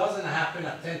physics doesn't happen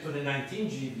at 10 to the 19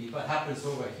 GeV, but happens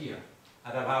over here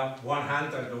at about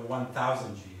 100 or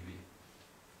 1000 GeV.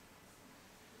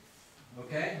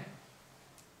 Okay?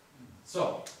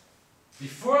 So,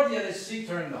 before the LHC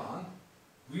turned on,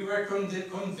 we were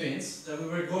convinced that we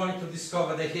were going to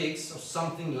discover the Higgs or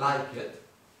something like it.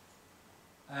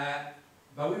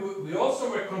 But we also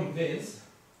were convinced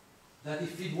that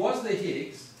if it was the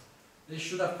Higgs, there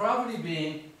should have probably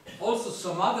been also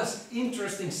some other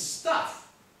interesting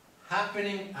stuff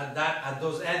happening at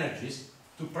those energies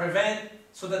to prevent,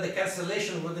 so that the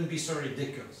cancellation wouldn't be so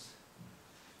ridiculous.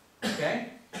 Okay?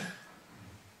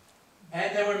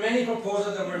 And there were many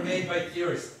proposals that were made by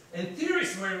theorists. And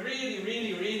theorists were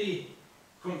really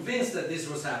convinced that this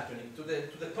was happening, to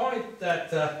the point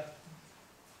that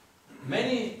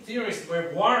many theorists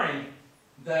were worrying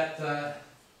that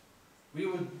we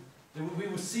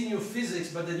would see new physics,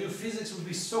 but the new physics would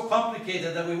be so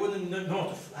complicated that we wouldn't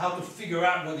know how to figure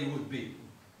out what it would be.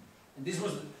 And this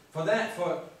was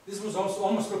this was also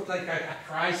almost looked like a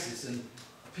crisis, and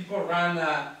people ran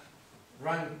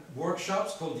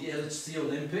workshops called the LHC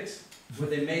Olympics, where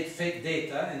they made fake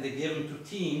data and they gave them to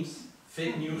teams,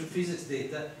 fake new physics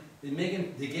data. They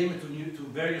gave them to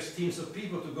various teams of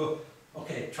people to go,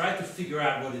 okay, try to figure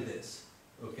out what it is.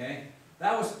 Okay,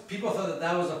 people thought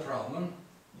that was a problem.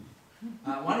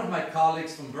 One of my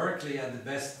colleagues from Berkeley had the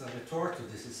best retort to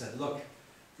this. He said, look,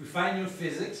 if we find new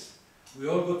physics, we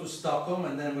all go to Stockholm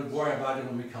and then we'll worry about it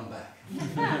when we come back.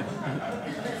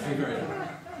 Figure it out.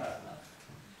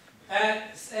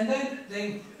 And then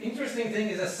the interesting thing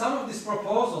is that some of this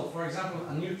proposal, for example,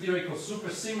 a new theory called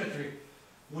supersymmetry,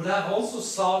 would have also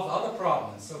solved other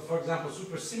problems. So, for example,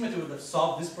 supersymmetry would have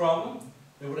solved this problem.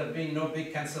 There would have been no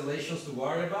big cancellations to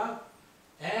worry about.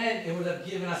 And it would have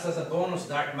given us as a bonus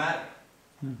dark matter.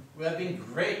 It would have been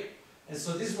great. And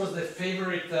so this was the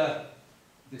favorite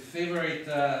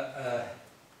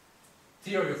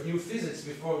theory of new physics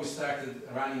before we started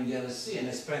running the LHC. And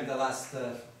I spent the last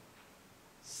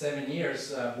 7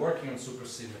 years working on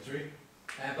supersymmetry.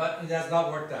 But it has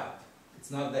not worked out. It's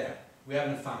not there. We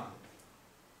haven't found it.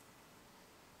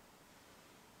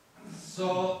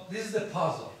 So this is the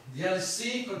puzzle. The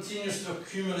LHC continues to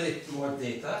accumulate more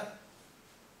data.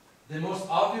 The most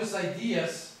obvious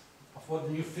ideas of what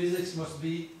the new physics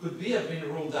could be have been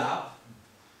ruled out.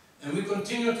 And we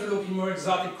continue to look in more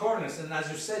exotic corners. And as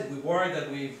you said, we worry that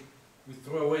we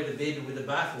throw away the baby with the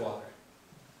bathwater.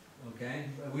 Okay,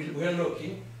 we're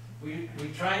looking. We're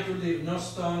trying to leave no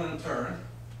stone unturned.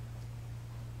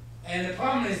 And the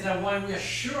problem is that when we are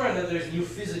sure that there's new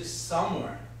physics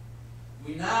somewhere,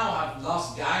 we now have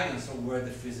lost guidance on where the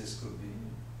physics could be.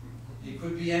 It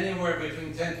could be anywhere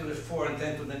between 10 to the 4 and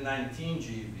 10 to the 19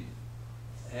 GeV.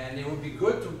 And it would be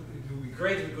great if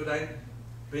we could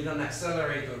build an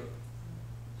accelerator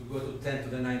to go to 10 to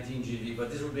the 19 GeV,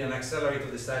 but this would be an accelerator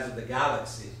the size of the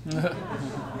galaxy.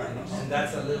 And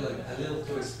that's a little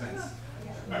too expensive.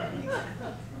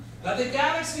 But the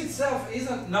galaxy itself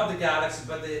isn't, not the galaxy,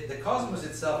 but the cosmos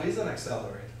itself is an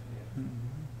accelerator,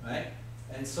 right?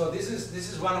 And so this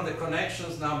is one of the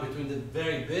connections now between the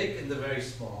very big and the very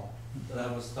small that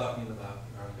I was talking about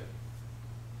earlier.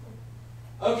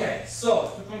 Okay,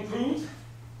 so to conclude,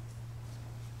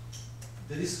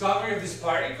 the discovery of this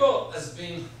particle has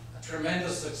been a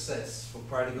tremendous success for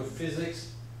particle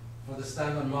physics, for the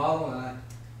Standard Model, and I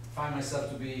find myself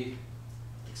to be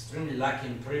extremely lucky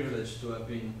and privileged to have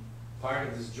been part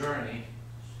of this journey.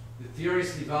 The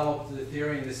theories developed, the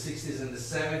theory in the 60s and the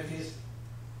 70s,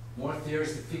 more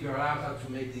theories to figure out how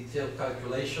to make detailed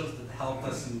calculations that help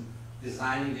us in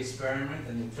designing the experiment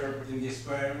and interpreting the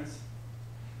experiments.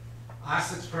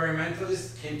 Us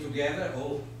experimentalists came together,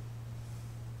 all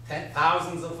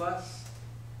thousands of us,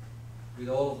 with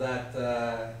all of that,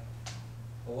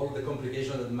 all of the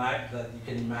complications that you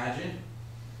can imagine,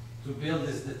 to build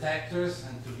these detectors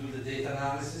and to do the data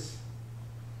analysis.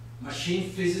 Machine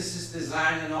physicists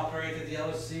designed and operated the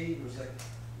LHC. It was like,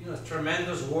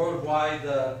 tremendous worldwide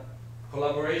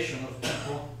collaboration of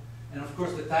people. And of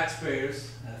course the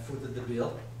taxpayers footed the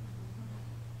bill.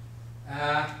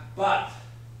 But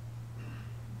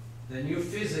the new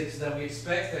physics that we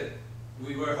expected,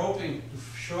 we were hoping to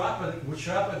show up, would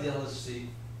show up at the LHC,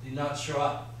 did not show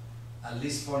up, at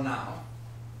least for now.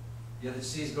 The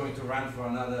LHC is going to run for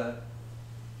another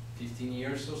 15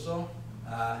 years or so.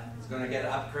 It's going to get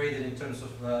upgraded in terms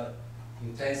of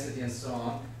intensity and so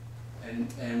on.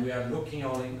 And we are looking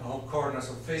in all corners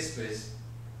of phase space.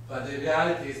 But the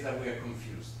reality is that we are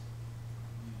confused.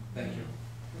 Thank you.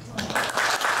 How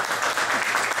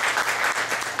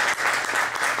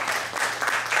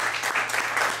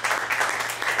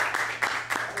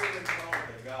do they call it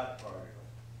the God particle?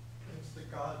 It's the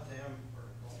goddamn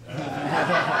particle.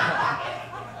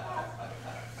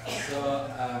 So,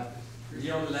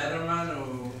 Leon Lederman,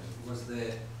 who was the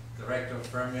director of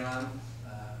Fermilab,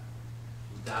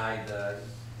 who died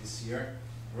this year,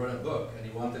 wrote a book, and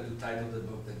he wanted to title the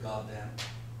book "The Goddamn."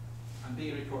 I'm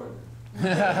being recorded. The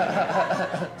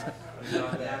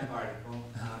Goddamn Particle,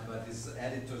 but his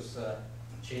editors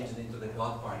changed it into the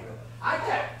God Particle. I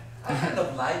kind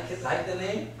of like the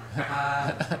name.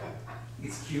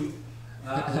 It's cute.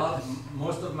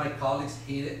 Most of my colleagues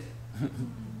hate it,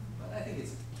 but I think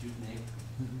it's a cute name.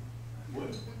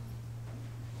 Wood.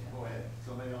 Go ahead.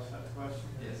 Somebody else have a question?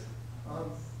 Yes.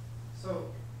 So,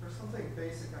 for something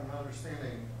basic I'm not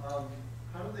understanding,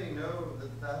 how do they know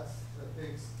that that's the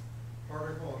Higgs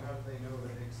particle, and how do they know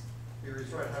that Higgs theory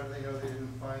is right? How do they know they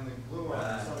didn't find the gluon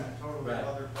or some totally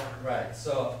other particle? Right.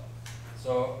 So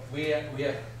we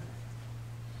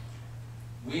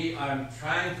are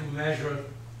trying to measure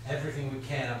everything we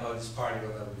can about this particle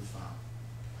that we found,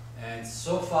 and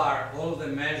so far all of the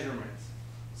measurements,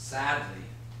 sadly,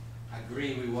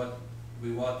 agree with what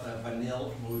we call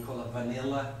a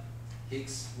vanilla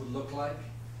Higgs would look like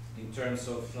in terms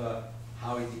of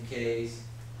how it decays,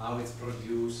 how it's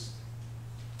produced,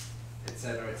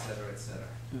 etc., etc., etc.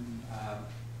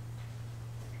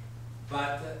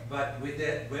 But with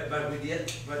the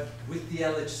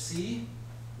LHC,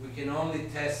 we can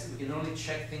only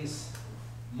check things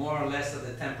more or less at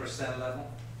the 10% level,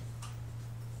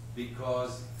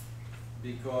 because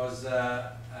the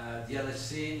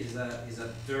LHC is a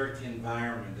dirty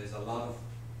environment. There's a lot of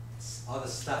other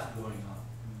stuff going on.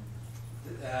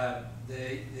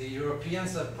 The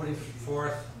Europeans are putting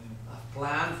forth a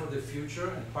plan for the future,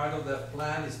 and part of that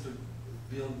plan is to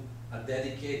build a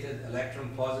dedicated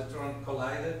electron-positron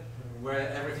collider where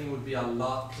everything would be a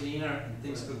lot cleaner and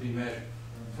things could be measured.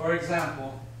 For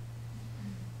example,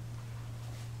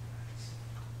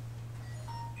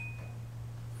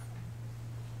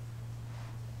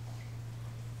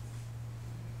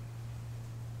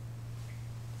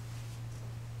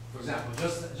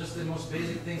 just the most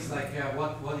basic things like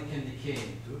what it can decay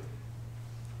into.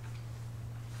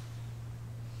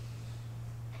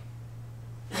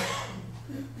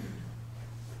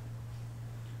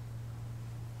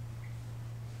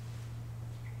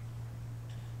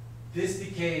 This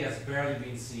decay has barely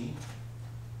been seen,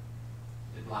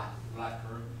 the black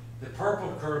curve. The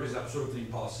purple curve is absolutely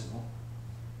impossible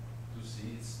to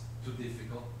see, it's too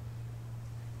difficult.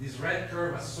 This red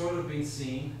curve has sort of been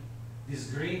seen.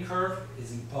 This green curve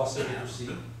is impossible to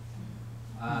see.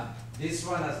 This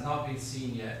one has not been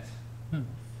seen yet.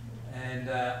 And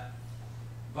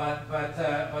but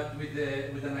with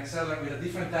a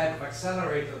different type of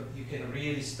accelerator, you can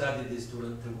really study this to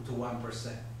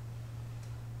 1%.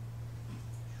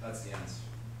 That's the answer.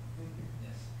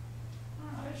 Yes.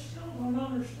 I still don't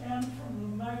understand from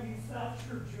the Maggie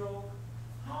Thatcher joke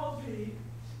how the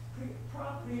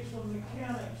properties of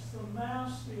mechanics, the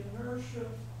mass, the inertia,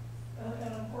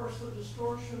 and of course the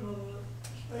distortion of the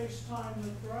space-time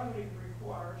that gravity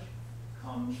requires,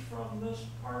 comes from this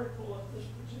particle at this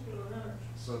particular energy.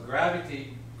 So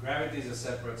gravity is a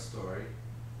separate story,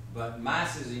 but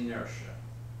mass is inertia,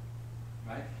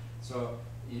 right? So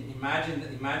imagine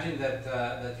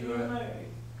that you are, MA.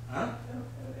 huh?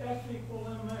 F equal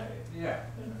MA. Yeah.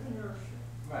 Inertia.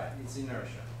 Right, it's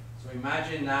inertia. So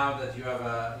imagine now that you have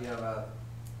a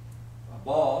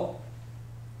ball,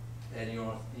 and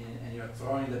you're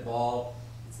throwing the ball.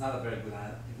 It's not a very good,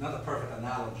 not a perfect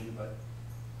analogy, but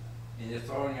and you're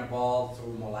throwing a ball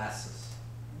through molasses.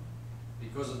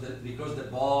 Because the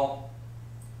ball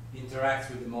interacts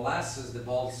with the molasses, the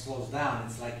ball slows down.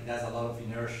 It's like it has a lot of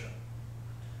inertia.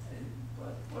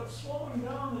 But slowing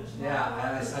down is not.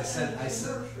 Yeah,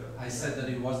 I said that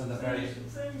it wasn't a very.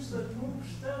 Things that move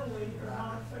steadily are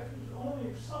not affected, only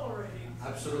accelerating.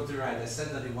 Absolutely right. I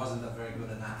said that it wasn't a very good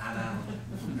analogy.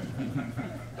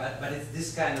 but it's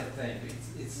this kind of thing.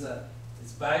 It's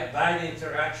by the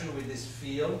interaction with this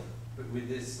field, with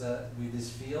this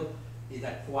field, it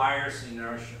acquires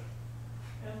inertia.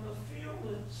 And the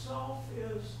field itself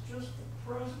is just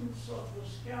the presence of the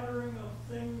scattering of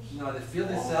things. No, the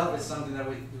field itself is something that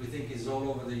we think is all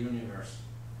over the universe.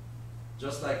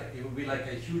 Just like it would be like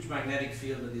a huge magnetic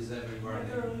field that is everywhere. But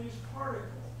there are these particles.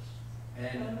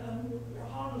 And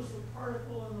how does the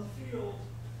particle and the field,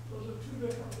 those are two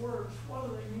different words, what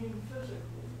do they mean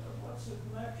physically? What's the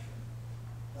connection?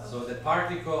 so the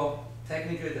particle,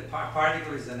 technically the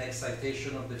particle is an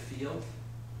excitation of the field.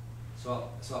 So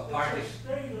a particle. It's a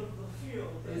state of the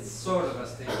field. It's sort of a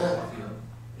state of the field.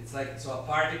 It's like, so a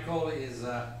particle is,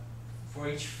 for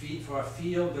a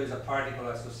field, there's a particle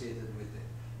associated with it.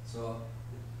 So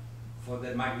for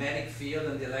the magnetic field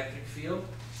and the electric field,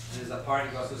 there's a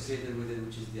particle associated with it,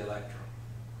 which is the electron.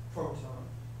 Photon.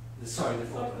 Sorry, the Like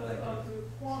photon. Thank you. the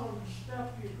quantum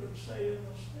step, you could say, in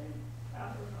the state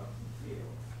pattern of the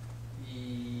field.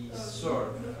 Sort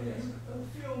of, yes.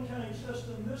 The field can exist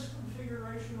in this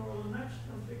configuration or the next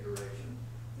configuration,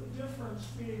 the difference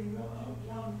being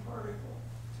one particle.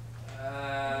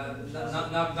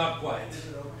 Not quite. Is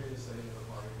it okay to say that the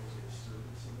particles are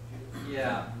students in the field?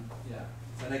 Yeah.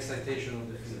 It's an excitation of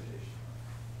the field.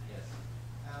 Yes.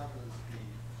 How does the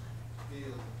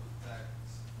field affect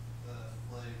the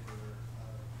flavor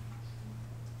of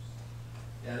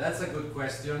Yeah, that's a good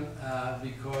question,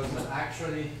 because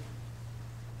actually,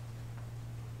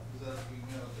 because as we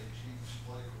know, they change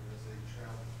flavor as they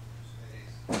travel through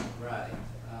space. right.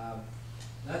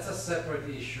 That's a separate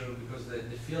issue because the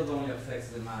field only affects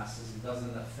the masses, it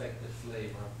doesn't affect the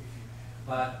flavor.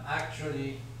 But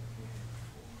actually,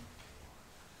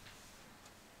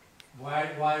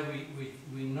 why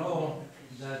we know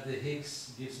that the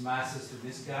Higgs gives masses to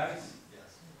these guys,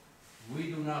 Yes. we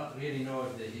do not really know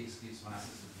if the Higgs gives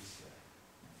masses to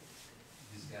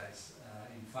these guys.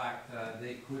 In fact,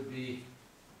 they could be.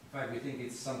 In fact, we think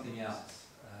it's something else.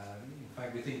 In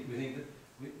fact, we think that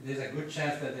there's a good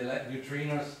chance that the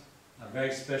neutrinos are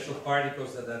very special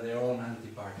particles that are their own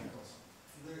antiparticles.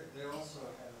 They also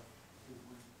have the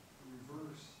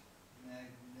reverse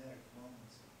magnetic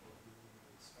moments of what we would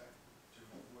expect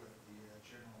with the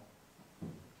general.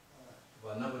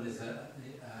 Well, nobody's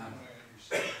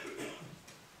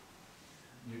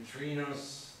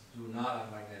neutrinos do not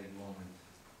have magnetic moment.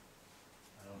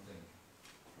 I don't think.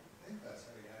 I think that's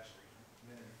how you actually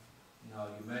measure. No,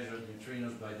 you measure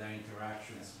neutrinos by their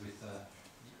interactions with,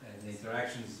 and the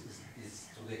interactions is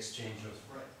to the exchange of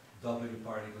Right. W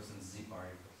particles and Z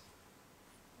particles.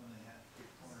 When they have big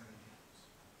quantity.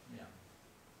 Yeah.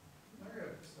 I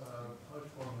got much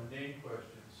more mundane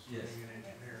questions, Yes. being an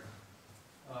engineer.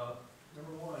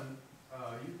 Number one,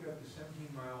 you've got the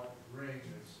 17-mile ring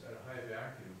that's at a high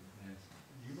vacuum. Yes.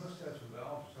 You must have some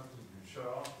valves or something you can shut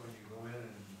off when you go in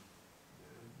and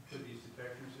put these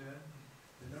detectors in.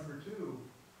 And number two,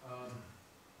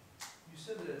 you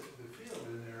said that the field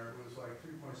in there was like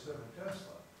 3.7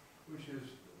 Tesla, which is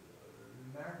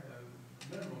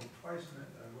minimum twice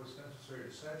what's necessary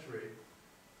to saturate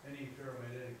any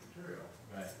ferromagnetic material.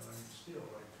 Right. Steel,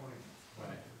 like 22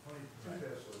 Right.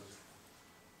 Teslas.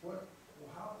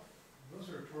 How, those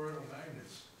are toroidal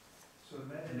magnets. So the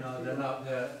magnetic No, they're not.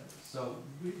 There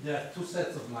are two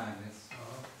sets of magnets.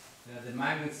 There are the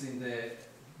magnets in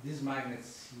these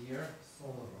magnets here.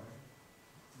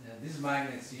 These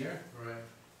magnets here. Right.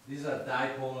 These are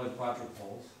dipole and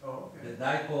quadrupoles. Oh, okay. The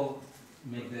dipole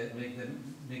make the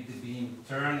beam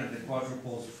turn, and the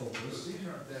quadrupoles So focus. these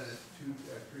aren't then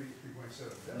at 3.7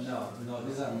 decibels? No,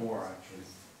 these are more actually.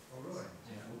 Oh, really?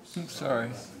 Yeah, oops. Sorry.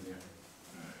 What happened here?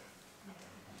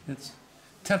 It's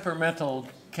temperamental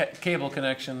cable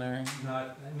connection there.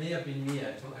 No, it may have been me.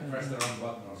 I pressed the wrong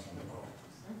button or something.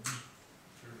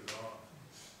 Turn it off.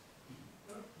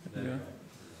 There you Yeah.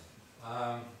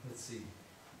 go. Let's see.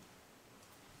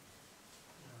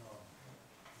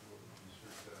 We'll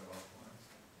search that offline.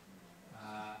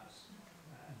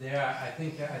 I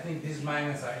think these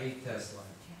magnets are 8 Tesla.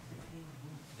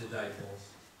 The dipoles.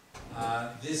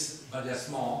 But they're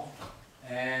small,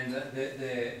 and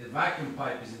the vacuum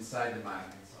pipe is inside the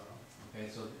magnet. Okay,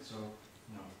 so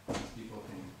you know, people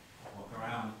can walk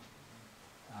around.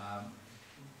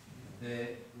 Do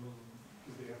they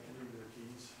have to leave their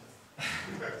keys?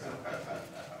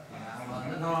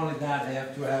 Well, not only that, they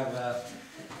have to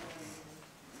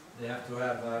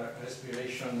have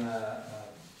respiration.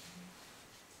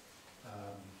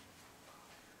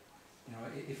 You know,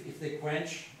 if they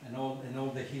quench and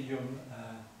all the helium,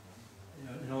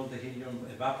 and all the helium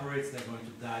evaporates, they're going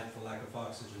to die for lack of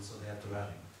oxygen. So they have to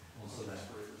have also that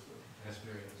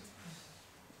respirators.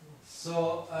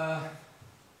 So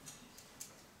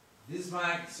this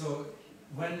mic. So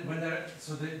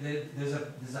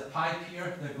there's a pipe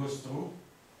here that goes through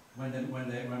when we run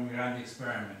the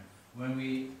experiment. When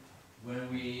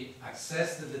we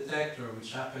access the detector,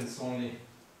 which happens only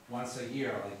once a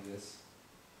year like this,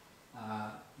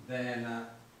 then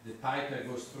the pipe that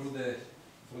goes through the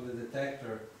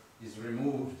detector is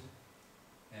removed,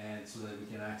 and so that we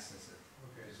can access it.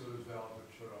 Okay, so those valves are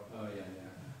shut off. Oh yeah.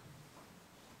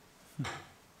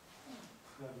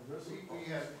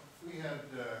 We had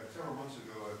several months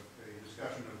ago a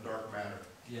discussion of dark matter.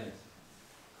 Yes.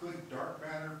 Could dark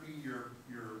matter be your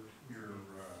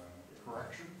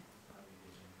correction?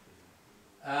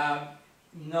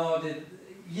 No,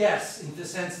 yes, in the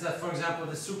sense that, for example,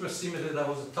 the supersymmetry that I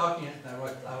was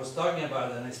talking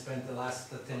about, and I spent the last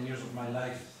 10 years of my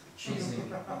life chasing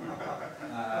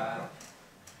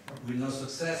with no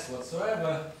success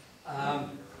whatsoever,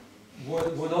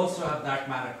 would also have dark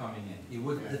matter coming in.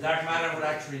 The dark matter would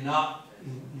actually not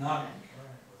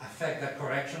affect that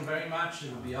correction very much.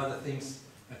 It would be other things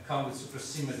that come with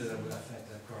supersymmetry that would affect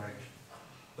that correction.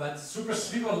 But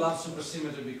people love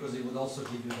supersymmetry because it would also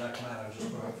give you dark matter just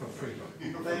for free.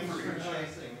 Thanks for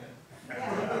chasing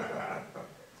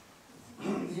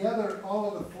it. All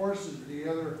of the forces,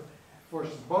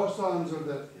 bosons are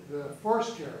the force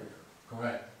carrier.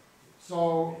 Correct.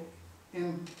 So,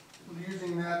 in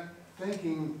using that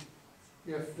thinking,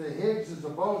 if the Higgs is a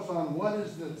boson, what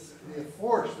is the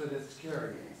force that it's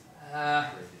carrying?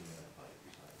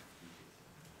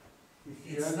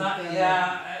 It's not,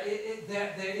 yeah,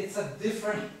 it's a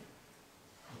different,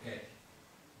 okay.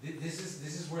 This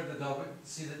is where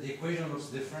see that the equation looks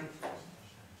different.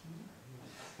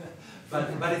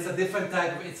 but it's a different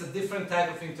type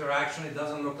of interaction. It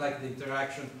doesn't look like the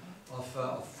interaction of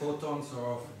photons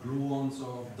or of gluons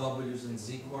or of W's and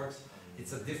Z quarks.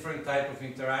 It's a different type of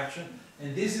interaction,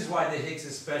 and this is why the Higgs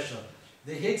is special.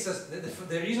 The Higgs has,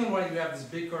 the reason why you have this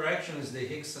big correction is the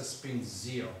Higgs has spin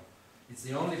 0. It's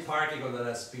the only particle that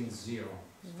has spin 0.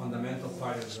 Fundamental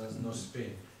particle that has no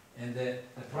spin. And the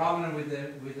problem with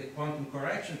the quantum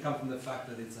correction comes from the fact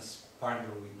that it's a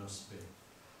particle with no spin.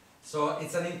 So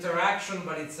it's an interaction,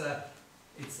 but it's a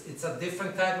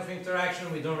different type of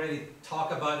interaction. We don't really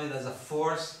talk about it as a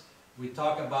force. We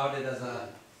talk about it as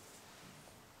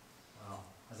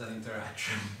an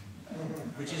interaction,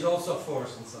 which is also a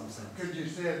force in some sense. Could you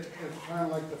say it's kind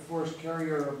of like the force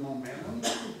carrier of momentum?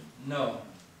 No.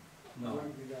 It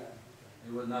wouldn't be that.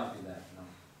 It would not be that, no.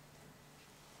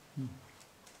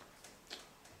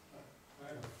 I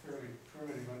have a fairly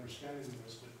primitive understanding of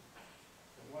this, but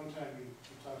at one time you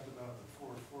talked about the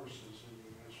 4 forces and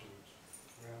you mentioned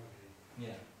gravity.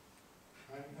 Yeah.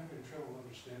 I'm having trouble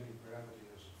understanding gravity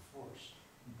as a force.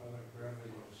 I like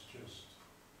gravity as just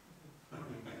the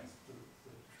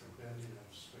bending of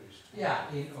space.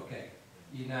 Yeah, okay.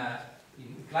 In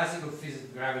classical physics,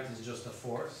 gravity is just a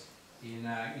force. In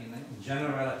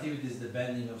general relativity is the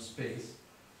bending of space,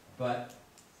 but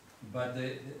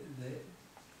the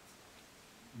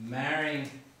marrying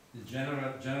the general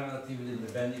relativity and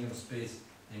the bending of space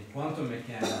in quantum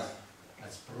mechanics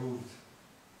has proved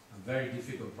a very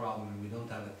difficult problem, and we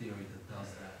don't have a theory that does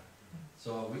that.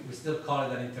 So we still call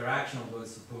it an interaction, although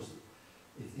it's supposed to.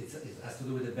 it has to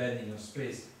do with the bending of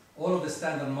space. All of the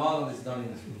standard model is done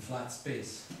in flat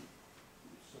space.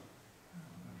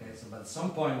 Okay, so but at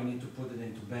some point we need to put it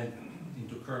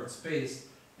into curved space,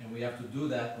 and we have to do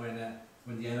that when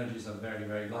the energies are very,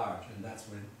 very large, and that's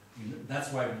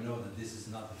why we know that this is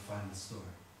not the final story.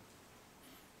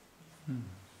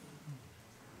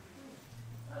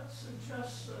 That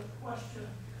suggests a question.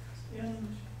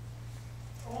 In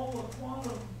all the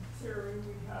quantum theory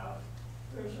we have,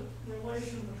 there's a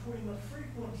relation between the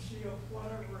frequency of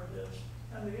whatever it is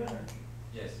and the energy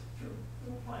Yes, through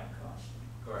the Planck constant.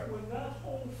 correct. Would that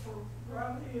hold for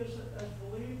gravity as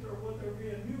believed, or would there be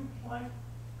a new Planck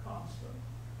constant?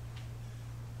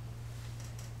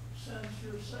 Since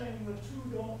you're saying the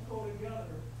two don't go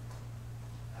together,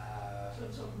 so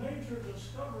it's a major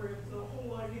discovery of the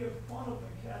whole idea of quantum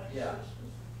mechanics Yeah. is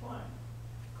the Planck.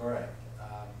 Correct.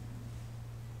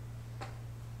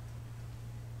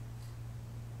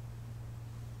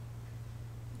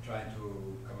 Trying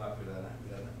to come up with an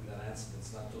answer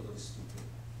that's not totally stupid.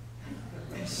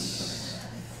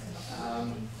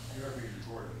 You're being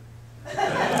recorded.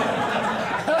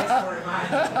 Thanks for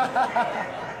reminding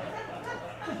me.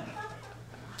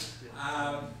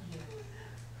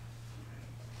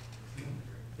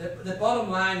 The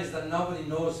bottom line is that nobody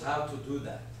knows how to do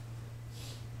that.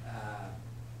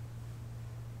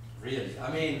 Really,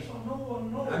 I mean, So no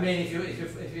one knows. I mean, if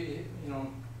you know,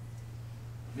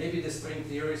 maybe the string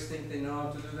theorists think they know how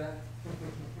to do that,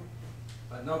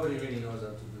 but nobody really knows how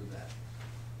to do that.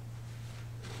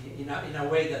 In a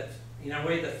way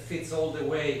that fits all the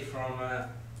way from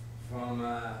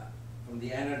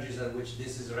the energies at which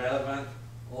this is relevant,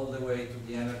 all the way to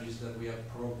the energies that we have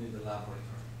probed in the laboratory.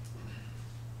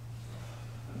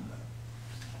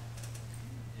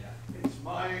 Yeah. It's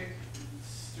my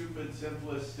stupid,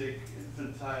 simplistic,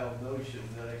 infantile notion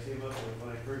that I came up with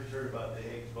when I first heard about the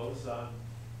Higgs boson.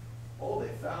 Oh, they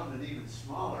found an even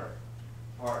smaller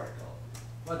particle.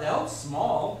 But they're all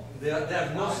small. They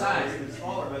have no size. Even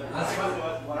smaller, but That's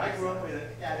when I grew up, we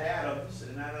had atoms,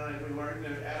 and then we learned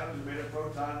that atoms are made of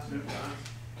protons, neutrons,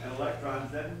 and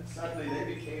electrons. Then suddenly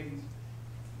they became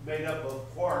made up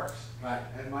of quarks. Right.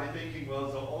 And my thinking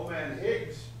was, old man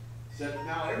Higgs said,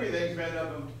 now everything's made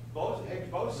up of Higgs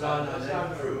boson. That's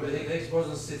not true. The Higgs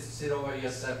boson sit over here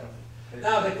separately.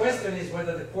 Now the question is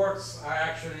whether the quarks are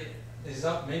actually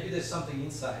maybe there's something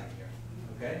inside here.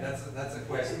 Okay, that's a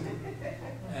question.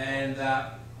 And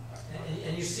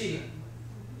you see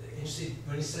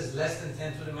when it says less than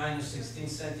 10 to the minus 16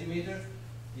 centimeter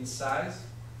in size.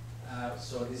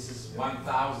 So this is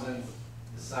 1,000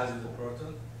 the size of the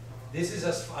proton. This is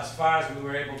as far as we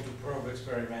were able to probe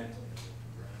experimentally.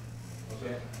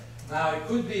 Okay. Now it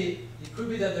could be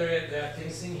that there are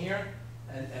things in here,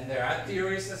 and there are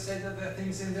theories that say that there are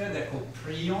things in there. They're called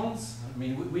preons. I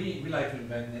mean, we like to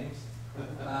invent names,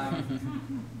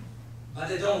 but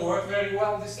they don't work very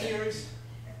well, these theories.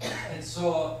 And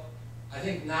so I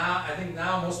think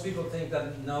now most people think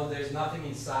that no, there's nothing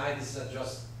inside. These are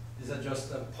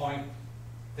just point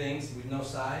things with no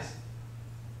size.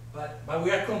 But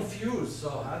we are confused,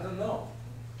 so I don't know,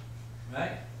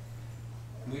 right?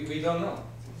 We don't know.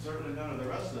 Certainly none of the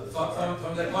rest of us.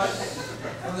 From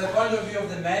the point of view of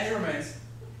the measurements,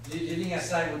 leaving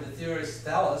aside what the theorists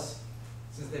tell us,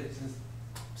 since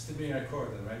still being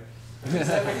recorded, right? Because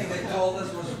everything they told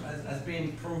us has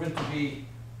been proven to be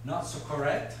not so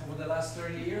correct over the last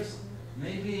 30 years.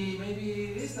 Maybe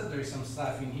it is that there is some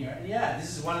stuff in here. And yeah,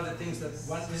 this is one of the things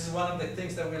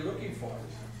that we're looking for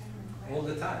all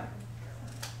the time.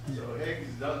 So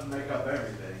Higgs doesn't make up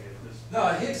everything. It's just No,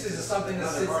 Higgs is something that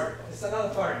sits. particle. It's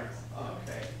another particle.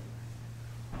 Okay.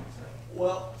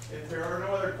 Well, if there are no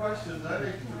other questions, I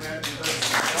think we can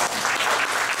answer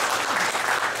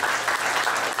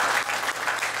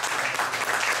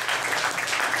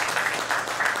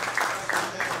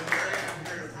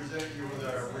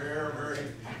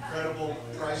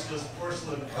priceless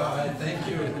porcelain cup, Thank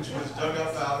you. which was dug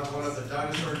up out of one of the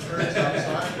dinosaur turds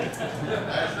outside,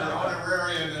 as your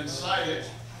honorarium inside it.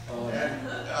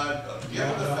 And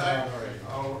given the fact,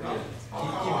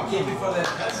 Keep it for that.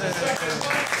 that's the second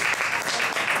one.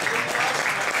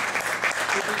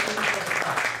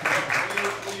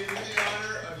 Will you do the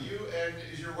honor of you, and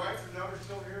is your wife and daughter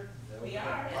still here? We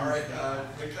are. All right,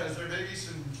 because there may be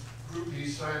some groupies,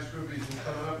 science groupies, who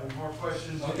come up with more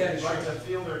questions. Okay, If you'd like sure. to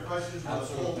field their questions with a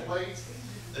full Absolutely. plate,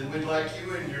 then we'd like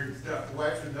you and your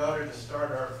wife and daughter to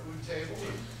start our food table.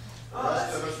 And the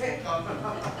rest of us will come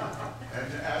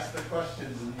and ask the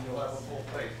questions, and you'll have a full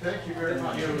plate. Thank you very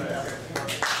much.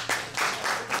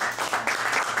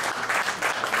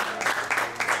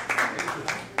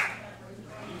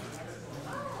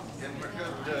 And we're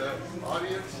good, audience.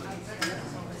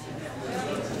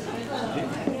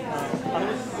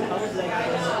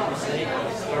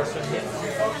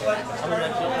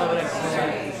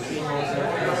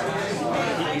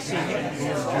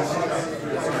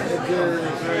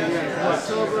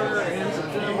 October and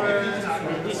September.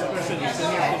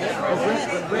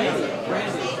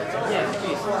 Brandy. Yes,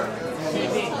 please.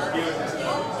 Good.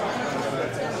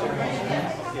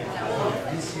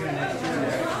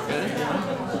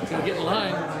 Gonna get in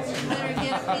line. Better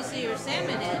get a piece of your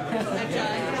salmon in.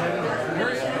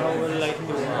 Hurry up. I would like to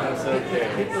answer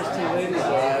people's two ladies. I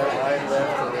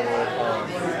left a little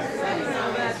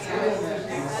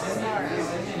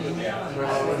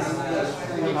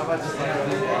how about just like